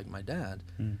acted like my dad.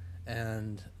 Mm.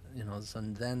 And so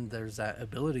then there's that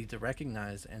ability to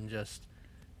recognize and just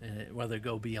whether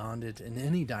go beyond it in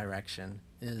any direction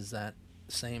is that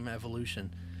same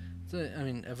evolution. So, I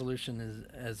mean, evolution is,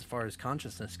 as far as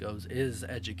consciousness goes, is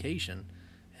education,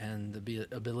 and the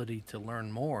ability to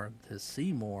learn more, to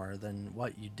see more than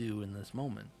what you do in this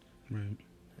moment. Right.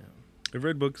 Yeah. I've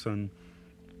read books on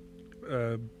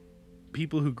uh,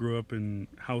 people who grew up in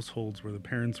households where the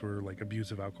parents were like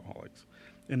abusive alcoholics,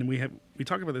 and we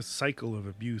talk about this cycle of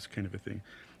abuse kind of a thing,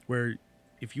 where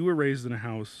if you were raised in a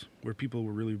house where people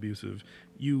were really abusive,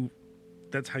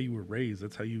 that's how you were raised.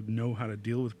 That's how you know how to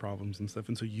deal with problems and stuff,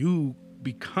 and so you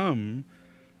become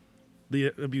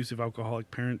the abusive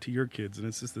alcoholic parent to your kids, and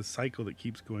it's just this cycle that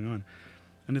keeps going on.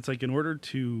 And it's like in order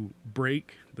to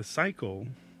break the cycle,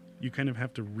 you kind of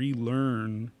have to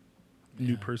relearn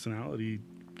new personality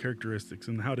characteristics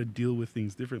and how to deal with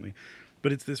things differently.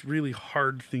 But it's this really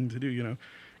hard thing to do,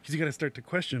 because you got to start to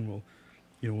question, well,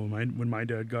 when my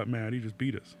dad got mad, he just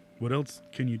beat us. What else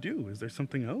can you do? Is there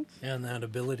something else? Yeah, and that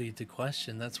ability to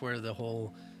question, that's where the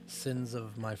whole sins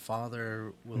of my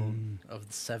father will, of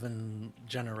the 7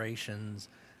 generations,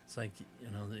 it's like,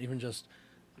 even just,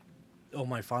 oh,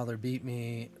 my father beat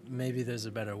me, maybe there's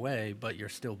a better way, but you're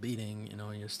still beating,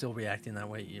 you're still reacting that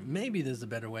way. Maybe there's a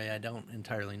better way, I don't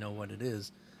entirely know what it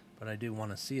is, but I do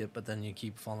want to see it, but then you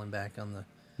keep falling back on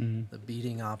the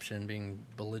beating option, being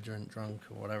belligerent, drunk,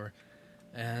 or whatever.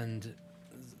 And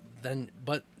then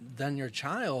your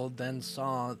child then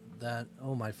saw that,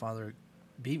 oh, my father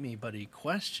beat me, but he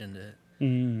questioned it.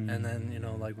 And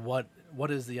then, like,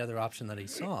 what is the other option that he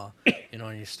saw?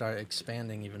 And you start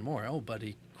expanding even more. Oh, but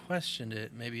he questioned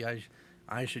it. Maybe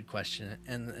I should question it.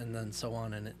 And then so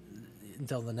on. And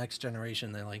until the next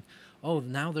generation, they're like, oh,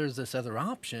 now there's this other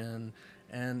option.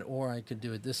 Or I could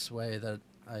do it this way that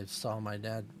I saw my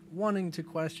dad wanting to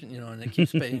question, and it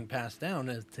keeps being passed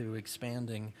down to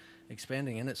expanding.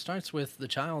 And it starts with the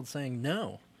child saying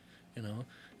no, no,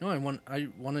 I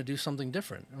want to do something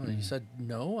different. He said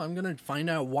no. I'm going to find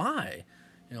out why,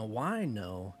 why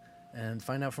no, and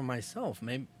find out for myself.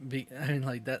 Maybe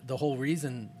like that. The whole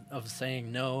reason of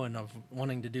saying no and of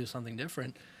wanting to do something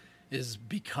different is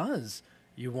because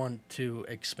you want to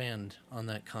expand on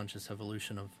that conscious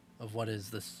evolution of what is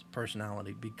this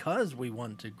personality, because we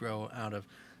want to grow out of.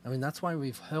 That's why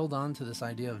we've held on to this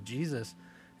idea of Jesus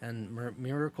and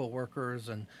miracle workers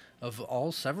and of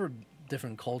all several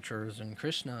different cultures and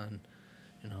Krishna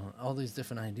and all these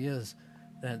different ideas,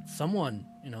 that someone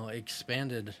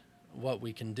expanded what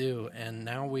we can do, and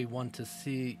now we want to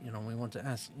see, we want to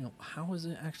ask, how is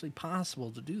it actually possible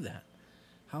to do that?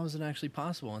 How is it actually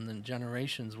possible? And then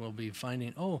generations will be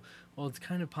finding, oh, well, it's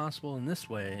kind of possible in this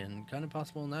way and kind of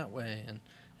possible in that way, and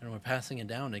we're passing it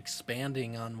down,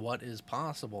 expanding on what is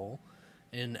possible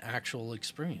in actual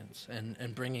experience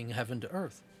and bringing heaven to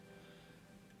earth.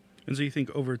 And so you think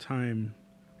over time,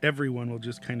 everyone will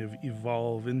just kind of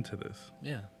evolve into this?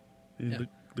 Yeah.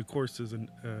 The course is a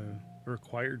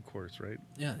required course, right?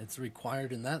 Yeah, it's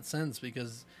required in that sense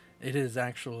because it is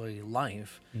actually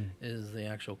life is the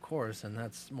actual course, and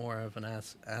that's more of an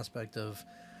aspect of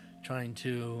trying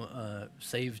to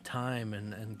save time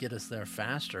and get us there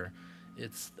faster.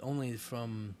 It's only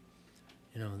from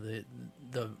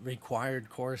the required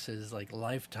course is like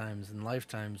lifetimes and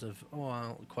lifetimes of,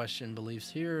 I'll question beliefs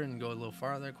here and go a little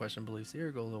farther, question beliefs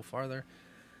here, go a little farther.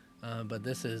 But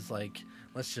this is like,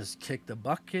 let's just kick the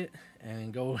bucket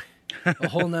and go a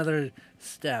whole nother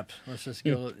step. Let's just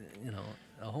go,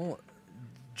 a whole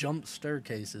jump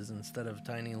staircases instead of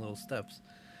tiny little steps.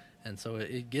 And so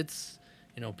it gets,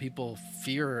 people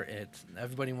fear it.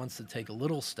 Everybody wants to take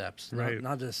little steps, right?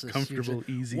 Not just this comfortable,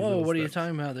 huge, easy. Whoa, what steps. are you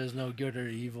talking about? There's no good or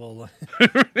evil.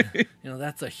 Right.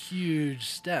 That's a huge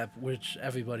step, which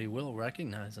everybody will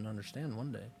recognize and understand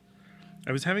one day.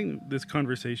 I was having this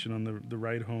conversation on the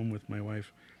ride home with my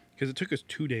wife, because it took us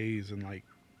 2 days and like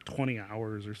 20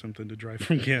 hours or something to drive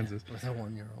from Kansas. With a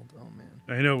 1-year-old, oh man.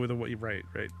 I know, right.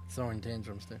 Throwing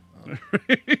tantrums too. Oh.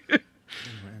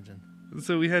 Imagine.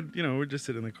 So we had, we're just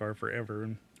sitting in the car forever,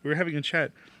 and we were having a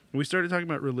chat, and we started talking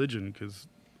about religion, because,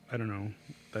 I don't know,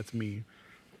 that's me.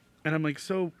 And I'm like,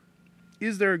 so,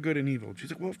 is there a good and evil?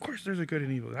 She's like, well, of course there's a good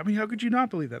and evil. I mean, how could you not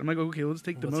believe that? I'm like, okay, let's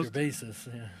take What's your basis?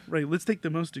 Yeah. Right, let's take the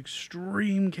most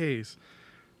extreme case,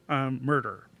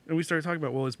 murder. And we started talking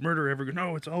about, well, is murder ever good?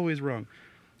 No, it's always wrong.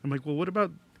 I'm like, well, what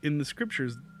about in the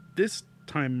scriptures, this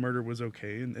time murder was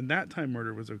okay, and that time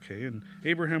murder was okay, and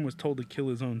Abraham was told to kill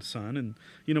his own son, and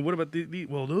what about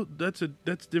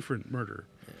that's different murder.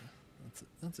 Yeah,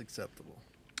 that's acceptable.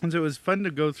 And so it was fun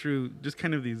to go through just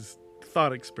kind of these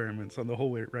thought experiments on the whole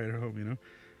way right home.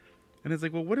 And it's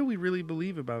like, well, what do we really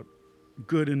believe about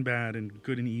good and bad and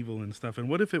good and evil and stuff? And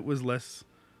what if it was less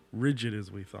rigid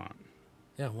as we thought?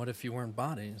 Yeah, what if you weren't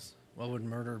bodies? What would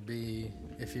murder be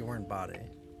if you weren't body?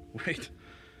 Right.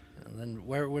 And then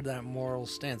where would that moral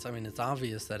stance? I mean, it's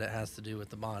obvious that it has to do with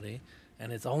the body,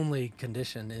 and its only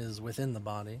condition is within the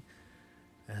body.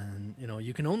 And,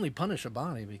 you can only punish a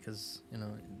body because,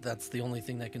 that's the only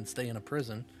thing that can stay in a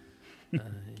prison. You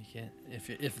can't,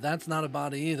 if that's not a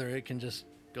body either, it can just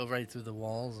go right through the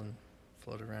walls and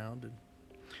float around.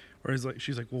 Whereas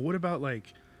she's like, well, what about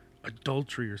like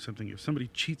adultery or something? If somebody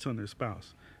cheats on their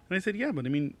spouse. And I said, yeah, but I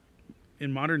mean,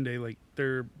 in modern day, like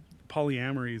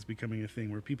polyamory is becoming a thing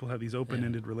where people have these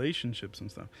open-ended relationships and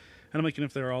stuff. And I'm like, and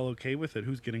if they're all okay with it,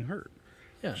 who's getting hurt?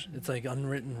 Yeah, it's like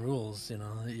unwritten rules,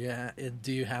 Yeah,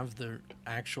 do you have the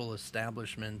actual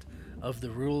establishment of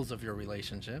the rules of your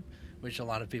relationship, which a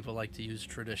lot of people like to use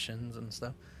traditions and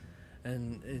stuff.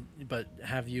 But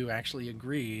have you actually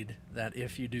agreed that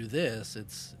if you do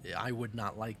this, I would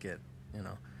not like it,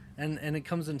 And it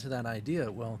comes into that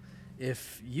idea, well,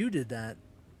 if you did that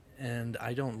and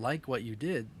I don't like what you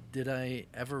did I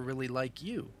ever really like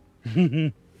you?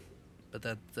 But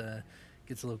that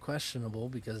gets a little questionable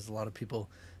because a lot of people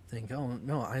think, oh,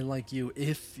 no, I like you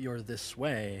if you're this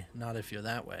way, not if you're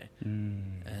that way.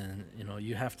 And,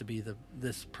 you have to be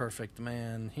this perfect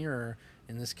man here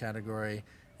in this category.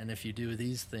 And if you do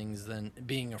these things, then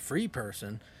being a free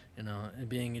person, and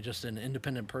being just an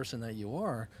independent person that you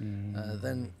are,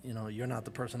 then, you're not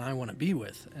the person I want to be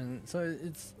with. And so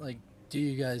it's like, do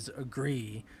you guys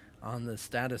agree on the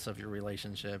status of your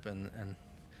relationship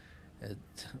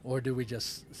or do we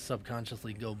just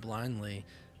subconsciously go blindly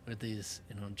with these,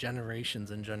 generations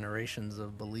and generations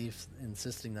of beliefs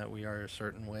insisting that we are a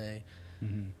certain way?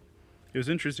 Mm-hmm. It was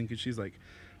interesting because she's like,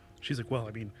 well,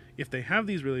 I mean, if they have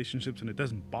these relationships and it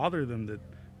doesn't bother them that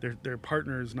their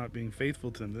partner is not being faithful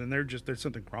to them, then there's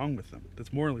something wrong with them.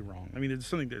 That's morally wrong. I mean, there's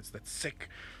something that's sick.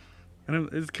 And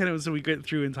it's kind of, so we get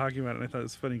through and talking about it, and I thought it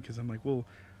was funny because I'm like, well,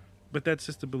 but that's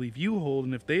just a belief you hold,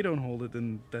 and if they don't hold it,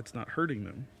 then that's not hurting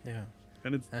them. Yeah.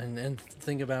 And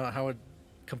think about how it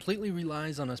completely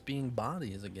relies on us being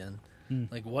bodies again.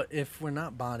 Like, what if we're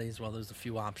not bodies? Well, there's a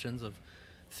few options of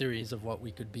theories of what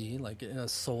we could be, like a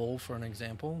soul, for an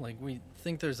example. Like, we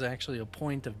think there's actually a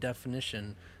point of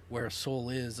definition where a soul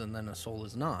is and then a soul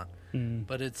is not.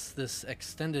 But it's this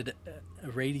extended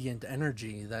radiant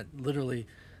energy that literally,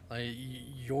 like,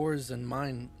 yours and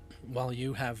mine, while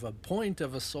you have a point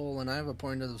of a soul and I have a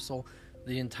point of the soul,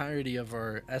 the entirety of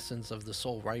our essence of the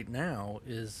soul right now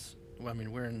is, I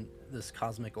mean, we're in this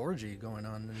cosmic orgy going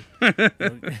on.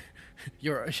 And,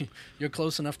 you're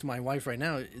close enough to my wife right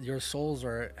now. Your souls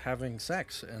are having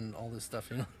sex and all this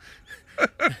stuff,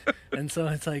 And so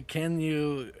it's like, can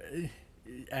you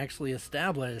actually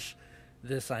establish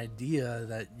this idea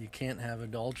that you can't have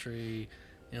adultery,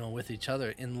 with each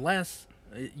other, unless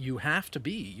you have to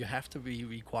be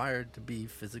required to be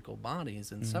physical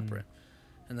bodies and separate,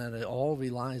 and that it all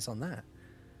relies on that.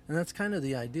 And that's kind of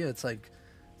the idea. It's like,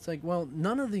 well,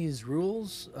 none of these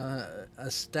rules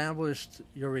established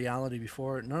your reality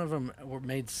before. None of them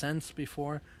made sense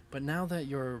before. But now that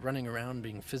you're running around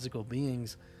being physical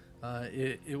beings,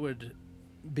 it would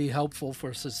be helpful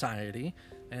for society.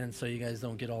 And so you guys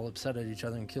don't get all upset at each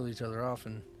other and kill each other off,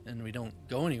 and we don't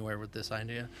go anywhere with this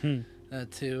idea.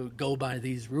 To go by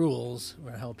these rules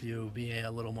will help you be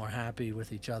a little more happy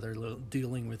with each other,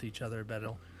 dealing with each other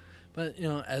better. But,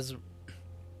 as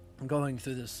going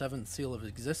through the seventh seal of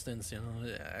existence,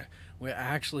 we're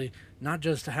actually not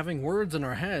just having words in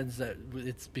our heads, that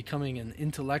it's becoming an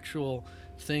intellectual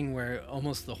thing where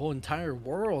almost the whole entire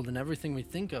world and everything we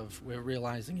think of, we're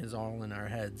realizing is all in our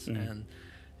heads. And,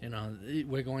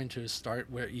 we're going to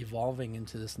we're evolving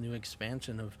into this new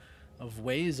expansion of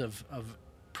ways of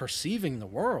perceiving the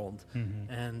world,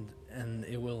 and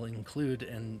it will include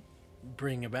and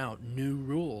bring about new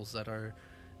rules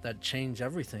that change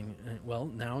everything. Well,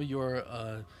 now you're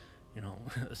a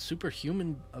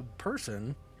superhuman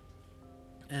person,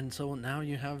 and so now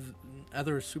you have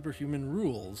other superhuman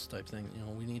rules type thing.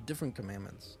 We need different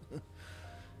commandments.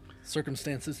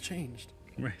 Circumstances changed.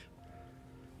 Right.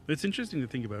 It's interesting to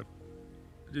think about.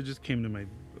 It just came to my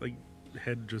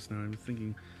head just now. I was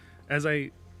thinking, as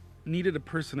I needed a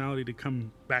personality to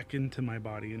come back into my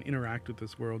body and interact with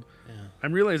this world, Yeah.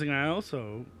 I'm realizing I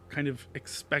also kind of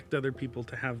expect other people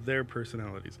to have their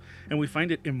personalities. And we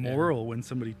find it immoral when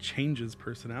somebody changes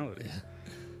personalities.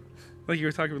 Yeah. Like you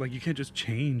were talking about, like, you can't just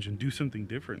change and do something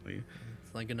differently.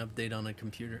 It's like an update on a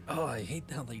computer. Oh, I hate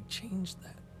how they changed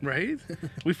that. Right?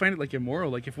 We find it like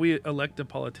immoral. Like if we elect a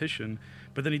politician,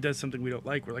 but then he does something we don't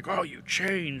like, we're like, oh, you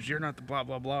changed. You're not the blah,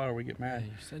 blah, blah. Or we get mad. Yeah,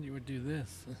 you said you would do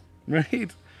this.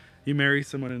 Right? You marry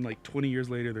someone and like 20 years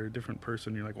later, they're a different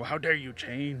person. You're like, well, how dare you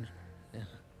change? Yeah.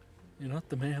 You're not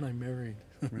the man I married.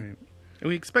 Right. And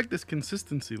we expect this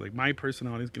consistency. Like my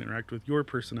personality is going to interact with your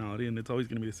personality and it's always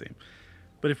going to be the same.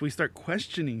 But if we start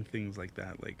questioning things like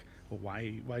that, like, well,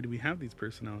 why do we have these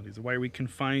personalities? Why are we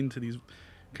confined to these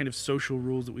kind of social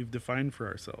rules that we've defined for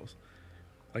ourselves?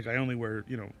 Like I only wear,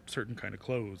 certain kind of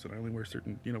clothes, and I only wear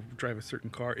certain, drive a certain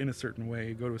car in a certain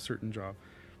way, go to a certain job.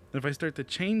 And if I start to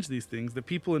change these things, the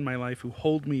people in my life who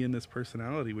hold me in this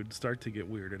personality would start to get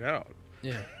weirded out.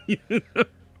 Yeah.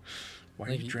 Why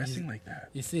are you dressing like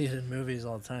that? You see it in movies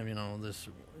all the time, this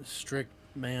strict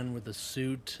man with a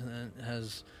suit that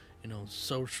has,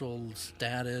 social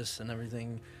status and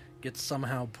everything gets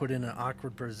somehow put in an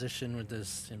awkward position with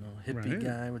this, hippie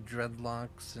guy with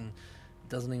dreadlocks and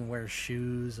doesn't even wear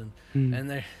shoes. And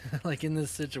they're like in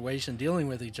this situation dealing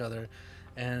with each other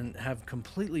and have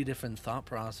completely different thought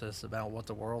process about what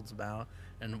the world's about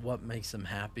and what makes them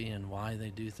happy and why they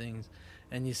do things.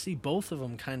 And you see both of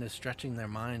them kind of stretching their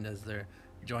mind as they're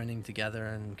joining together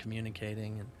and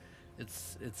communicating. And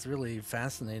it's really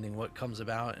fascinating what comes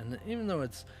about. And even though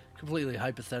it's completely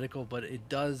hypothetical, but it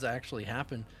does actually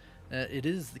happen, it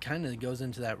is kind of goes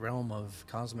into that realm of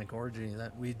cosmic orgy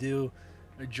that we do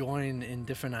join in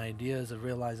different ideas of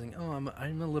realizing, oh,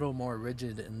 I'm a little more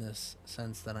rigid in this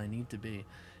sense that I need to be.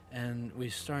 And we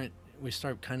start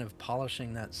kind of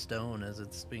polishing that stone as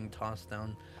it's being tossed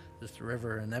down this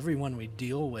river, and everyone we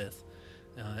deal with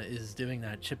is doing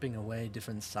that, chipping away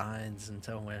different sides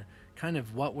until we're kind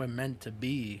of what we're meant to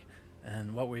be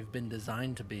and what we've been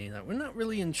designed to be. That we're not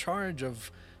really in charge of,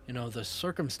 the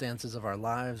circumstances of our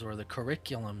lives or the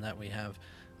curriculum that we have,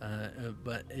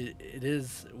 but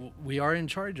we are in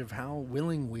charge of how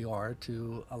willing we are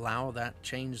to allow that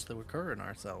change to occur in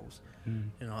ourselves.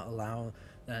 Allow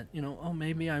that, oh,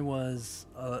 maybe I was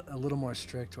a little more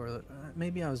strict, or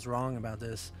maybe I was wrong about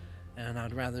this, and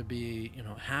I'd rather be,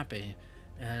 happy.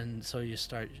 And so you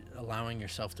start allowing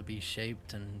yourself to be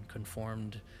shaped and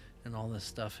conformed and all this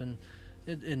stuff. And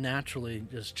it naturally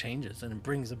just changes, and it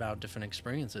brings about different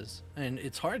experiences. And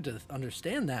it's hard to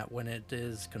understand that when it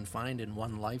is confined in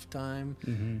one lifetime.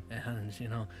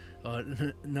 And,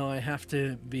 no, I have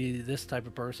to be this type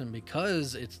of person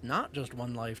because it's not just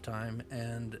one lifetime,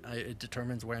 and it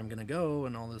determines where I'm going to go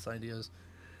and all these ideas.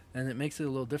 And it makes it a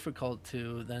little difficult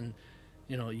to then,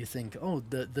 you think, oh,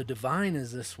 the divine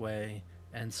is this way,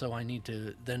 and so I need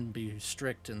to then be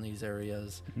strict in these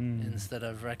areas instead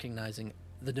of recognizing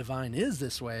the divine is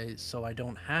this way, so I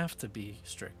don't have to be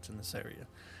strict in this area.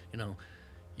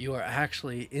 You are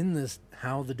actually in this,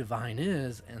 how the divine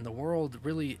is, and the world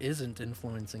really isn't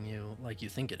influencing you like you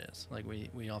think it is. Like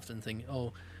we often think,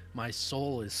 oh, my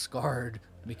soul is scarred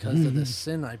because of the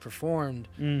sin I performed,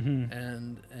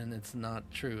 and it's not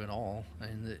true at all.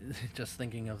 And just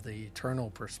thinking of the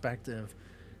eternal perspective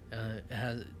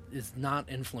is not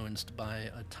influenced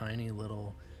by a tiny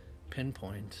little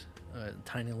pinpoint, a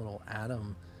tiny little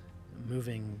atom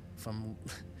moving from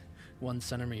 1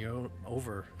 centimeter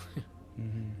over.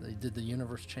 They did the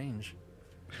universe change.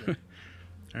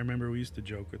 I remember we used to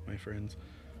joke with my friends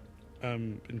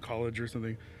in college or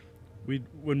something.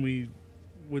 When we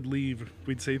would leave,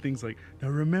 we'd say things like, now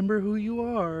remember who you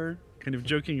are, kind of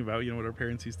joking about what our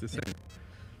parents used to say.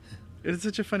 It's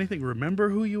such a funny thing. Remember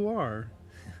who you are.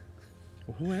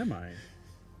 Well, who am I?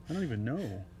 I don't even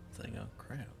know. It's like, oh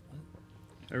crap.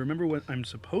 I remember what I'm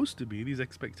supposed to be, these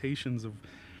expectations of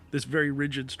this very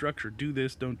rigid structure. Do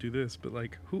this, don't do this. But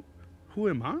like, who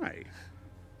am I?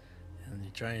 And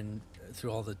you try and,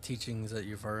 through all the teachings that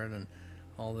you've heard and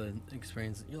all the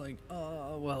experience, you're like,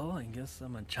 oh, well, I guess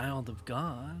I'm a child of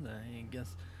God. I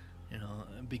guess,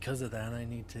 because of that, I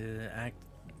need to act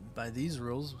by these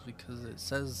rules because it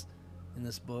says in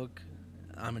this book,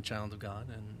 I'm a child of God,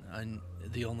 and I'm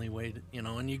the only way to,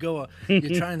 and you go,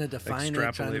 you're trying to define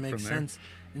it, trying to make sense,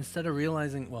 instead of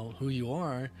realizing, well, who you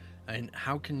are, and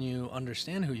how can you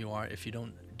understand who you are if you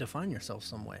don't define yourself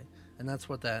some way? And that's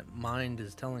what that mind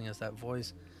is telling us, that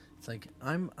voice. It's like,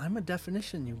 I'm a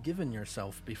definition you've given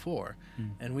yourself before,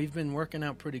 and we've been working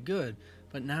out pretty good,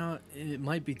 but now it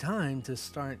might be time to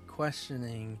start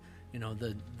questioning,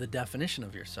 the definition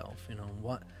of yourself.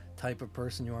 type of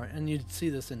person you are. And you see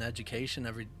this in education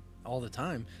all the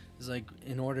time. Is like,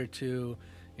 in order to,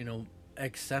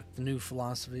 accept new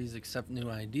philosophies, accept new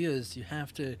ideas, you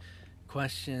have to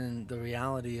question the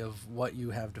reality of what you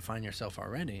have defined yourself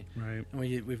already. Right. And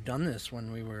we've done this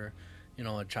when we were,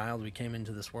 a child. We came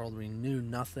into this world, we knew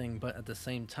nothing, but at the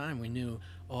same time we knew,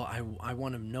 I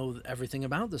want to know everything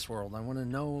about this world. I want to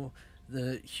know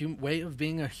the way of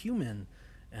being a human.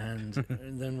 And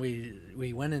then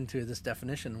we went into this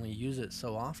definition, and we use it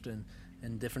so often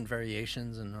in different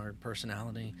variations in our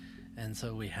personality. And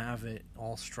so we have it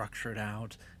all structured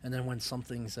out. And then when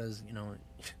something says,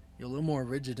 you're a little more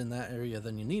rigid in that area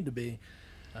than you need to be,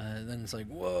 then it's like,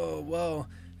 whoa,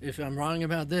 if I'm wrong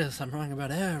about this, I'm wrong about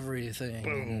everything.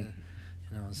 Boom.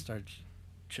 And, it starts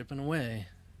chipping away.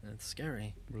 It's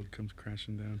scary. World comes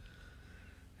crashing down.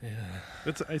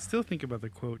 Yeah. I still think about the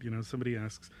quote, somebody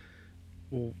asks,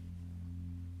 well,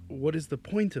 what is the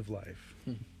point of life?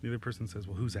 The other person says,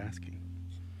 well, who's asking?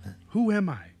 Who am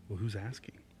I? Well, who's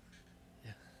asking?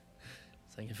 Yeah.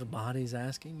 It's like, if a body's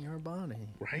asking, you're a body.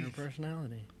 Right. You're a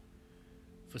personality.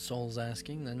 If a soul's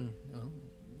asking, then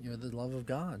you're the love of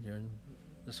God. You're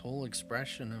this whole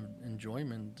expression of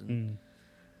enjoyment. And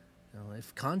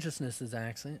if consciousness is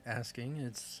asking,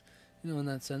 it's, in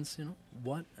that sense,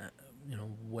 what,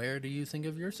 where do you think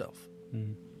of yourself?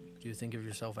 Do you think of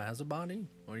yourself as a body,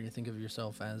 or do you think of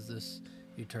yourself as this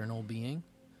eternal being?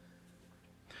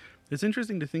 It's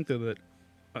interesting to think, though, that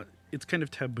it's kind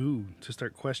of taboo to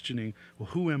start questioning, well,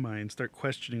 who am I? And start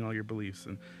questioning all your beliefs.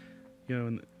 And,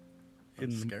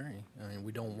 It's scary. I mean,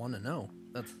 we don't want to know.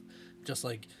 That's just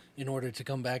like, in order to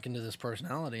come back into this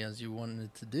personality as you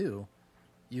wanted to do,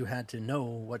 you had to know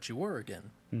what you were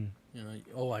again.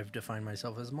 I've defined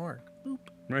myself as Mark. Boop.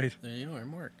 Right. There you are,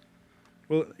 Mark.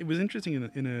 Well, it was interesting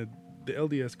in the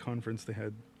LDS conference they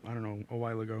had, I don't know, a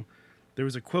while ago. There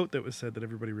was a quote that was said that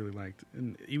everybody really liked.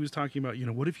 And he was talking about,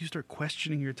 what if you start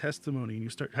questioning your testimony and you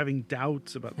start having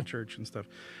doubts about the church and stuff?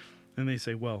 And they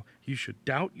say, well, you should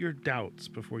doubt your doubts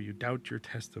before you doubt your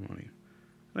testimony.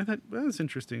 And I thought, well, that's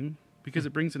interesting, because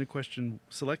it brings into question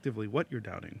selectively what you're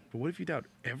doubting. But what if you doubt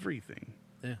everything?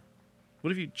 Yeah.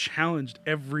 What if you challenged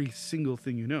every single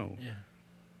thing you know? Yeah.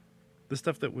 The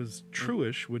stuff that was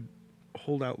true-ish would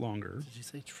hold out longer. Did you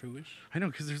say true-ish? I know,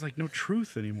 because there's like no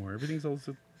truth anymore. Everything's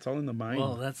it's all in the mind.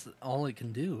 Well, that's all it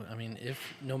can do. I mean,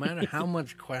 no matter how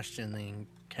much questioning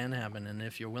can happen, and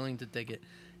if you're willing to take it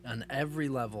on every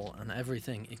level, on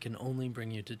everything, it can only bring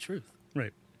you to truth.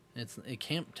 Right. It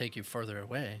can't take you further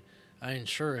away. I mean,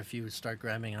 sure, if you start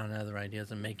grabbing on other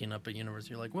ideas and making up a universe,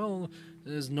 you're like, well,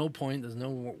 there's no point, there's no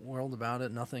world about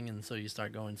it, nothing, and so you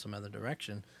start going some other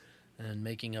direction and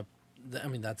making up.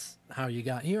 That's how you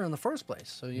got here in the first place.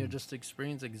 So you just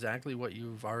experience exactly what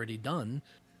you've already done.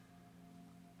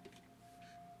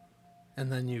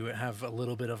 And then you have a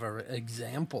little bit of an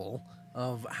example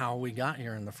of how we got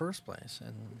here in the first place.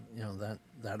 And,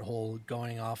 that whole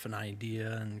going off an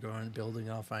idea and building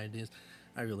off ideas.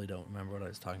 I really don't remember what I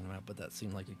was talking about, but that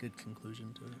seemed like a good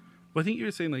conclusion to it. Well, I think you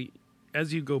were saying, like,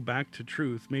 as you go back to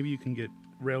truth, maybe you can get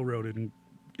railroaded and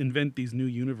invent these new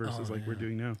universes we're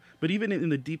doing now. But even in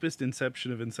the deepest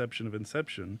inception of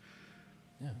inception,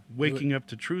 waking up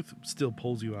to truth still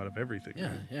pulls you out of everything. Yeah,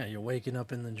 right? yeah. You're waking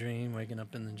up in the dream, waking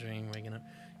up.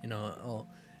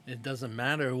 It doesn't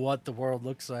matter what the world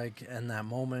looks like in that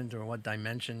moment or what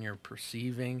dimension you're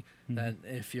perceiving, that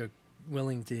if you're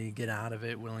willing to get out of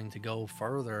it, willing to go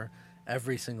further,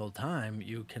 every single time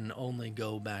you can only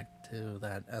go back to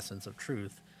that essence of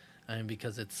truth. And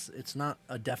because it's not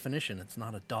a definition, it's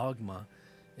not a dogma,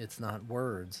 it's not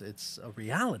words, it's a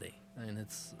reality, and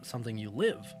it's something you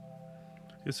live.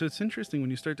 Yeah, so it's interesting when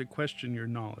you start to question your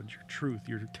knowledge, your truth,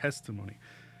 your testimony,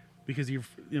 because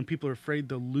people are afraid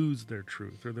they'll lose their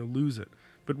truth or they'll lose it.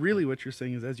 But really what you're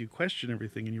saying is, as you question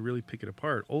everything and you really pick it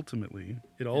apart, ultimately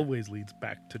it always leads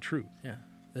back to truth. Yeah.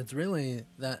 It's really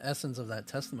that essence of that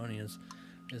testimony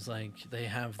is like they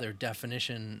have their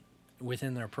definition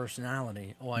within their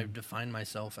personality. I've defined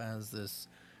myself as this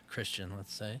Christian,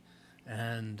 let's say,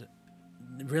 and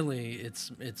really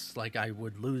it's like I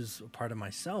would lose a part of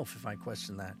myself if I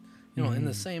question that. In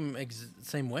the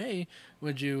same way,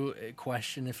 would you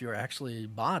question if you're actually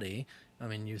body? I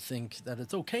mean, you think that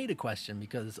it's okay to question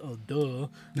because,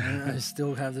 I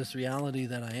still have this reality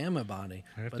that I am a body.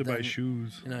 I have to buy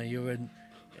shoes. You would,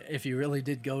 if you really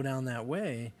did go down that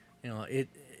way,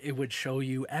 it would show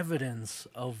you evidence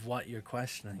of what you're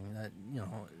questioning. That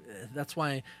that's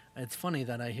why it's funny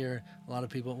that I hear a lot of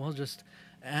people, well, just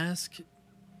ask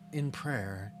in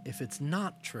prayer if it's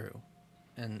not true.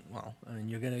 And,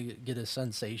 you're going to get a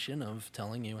sensation of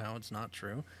telling you how it's not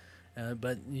true.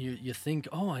 But you think,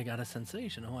 oh, I got a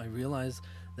sensation. Oh, I realize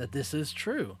that this is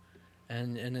true.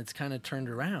 And it's kind of turned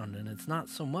around, and it's not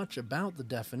so much about the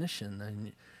definition.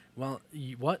 And, well,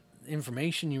 what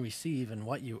information you receive and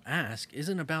what you ask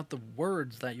isn't about the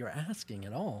words that you're asking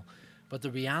at all, but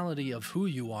the reality of who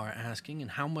you are asking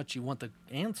and how much you want the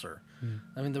answer.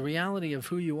 I mean, the reality of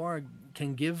who you are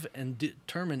can give and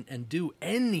determine and do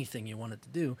anything you want it to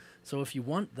do. So if you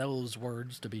want those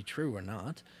words to be true or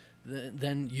not,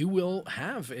 then you will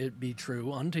have it be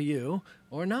true unto you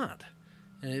or not.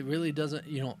 And it really doesn't,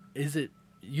 is it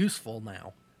useful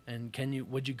now? And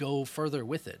would you go further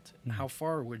with it? How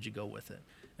far would you go with it?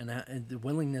 And the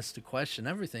willingness to question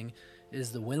everything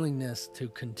is the willingness to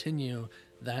continue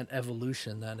that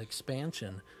evolution, that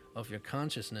expansion of your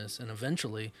consciousness, and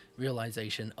eventually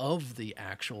realization of the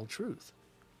actual truth.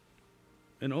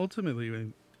 And ultimately,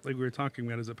 like we were talking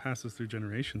about, as it passes through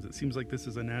generations, it seems like this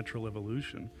is a natural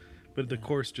evolution. But the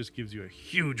Course just gives you a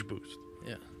huge boost.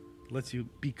 Yeah. Lets you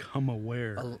become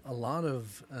aware. A lot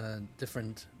of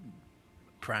different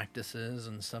practices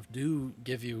and stuff do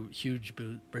give you huge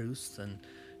boosts, and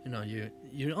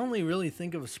you only really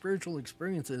think of spiritual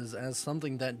experiences as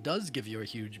something that does give you a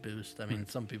huge boost. I mean,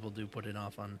 some people do put it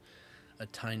off on a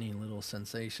tiny little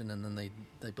sensation, and then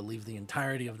they believe the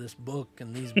entirety of this book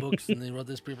and these books and what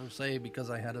this people say because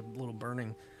I had a little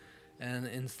burning. And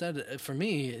instead, for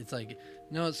me, it's like,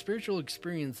 no, spiritual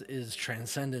experience is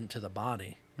transcendent to the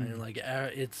body. And like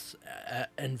it's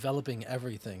enveloping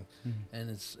everything, and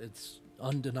it's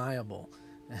undeniable,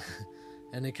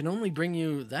 and it can only bring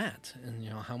you that. And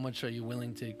how much are you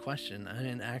willing to question?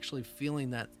 And actually feeling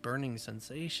that burning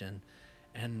sensation,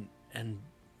 and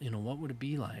what would it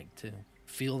be like to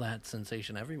feel that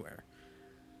sensation everywhere?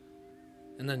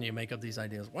 And then you make up these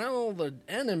ideas. Well, the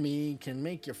enemy can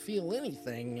make you feel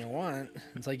anything you want.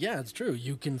 It's like, yeah, it's true.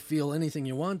 You can feel anything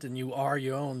you want, and you are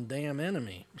your own damn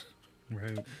enemy.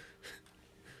 Right.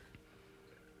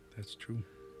 That's true.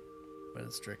 But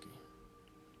it's tricky.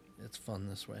 It's fun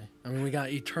this way. I mean, we got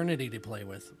eternity to play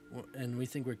with, and we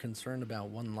think we're concerned about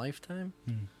one lifetime,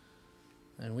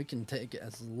 and we can take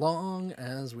as long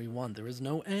as we want. There is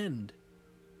no end.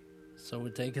 So we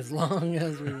take as long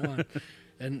as we want.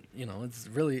 And, it's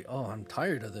really, oh, I'm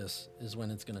tired of this, is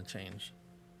when it's going to change.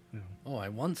 Yeah. Oh, I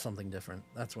want something different.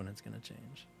 That's when it's going to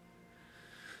change.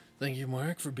 Thank you,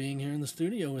 Mark, for being here in the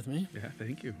studio with me. Yeah,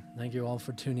 thank you. Thank you all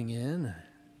for tuning in.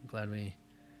 I'm glad we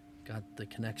got the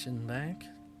connection back.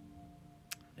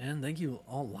 And thank you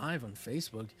all live on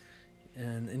Facebook.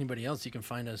 And anybody else, you can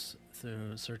find us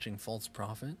through searching False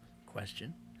Prophet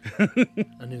question.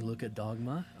 A New Look at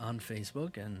Dogma on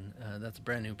Facebook. And that's a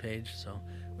brand new page. So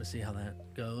we'll see how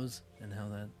that goes and how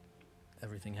that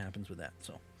everything happens with that.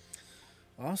 So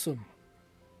awesome.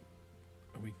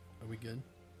 Are we good?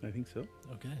 I think so.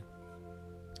 Okay.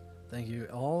 Thank you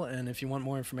all. And if you want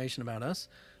more information about us,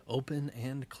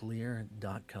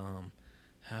 openandclear.com.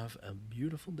 Have a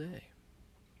beautiful day.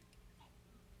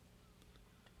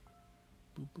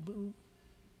 Boop, boop, boop.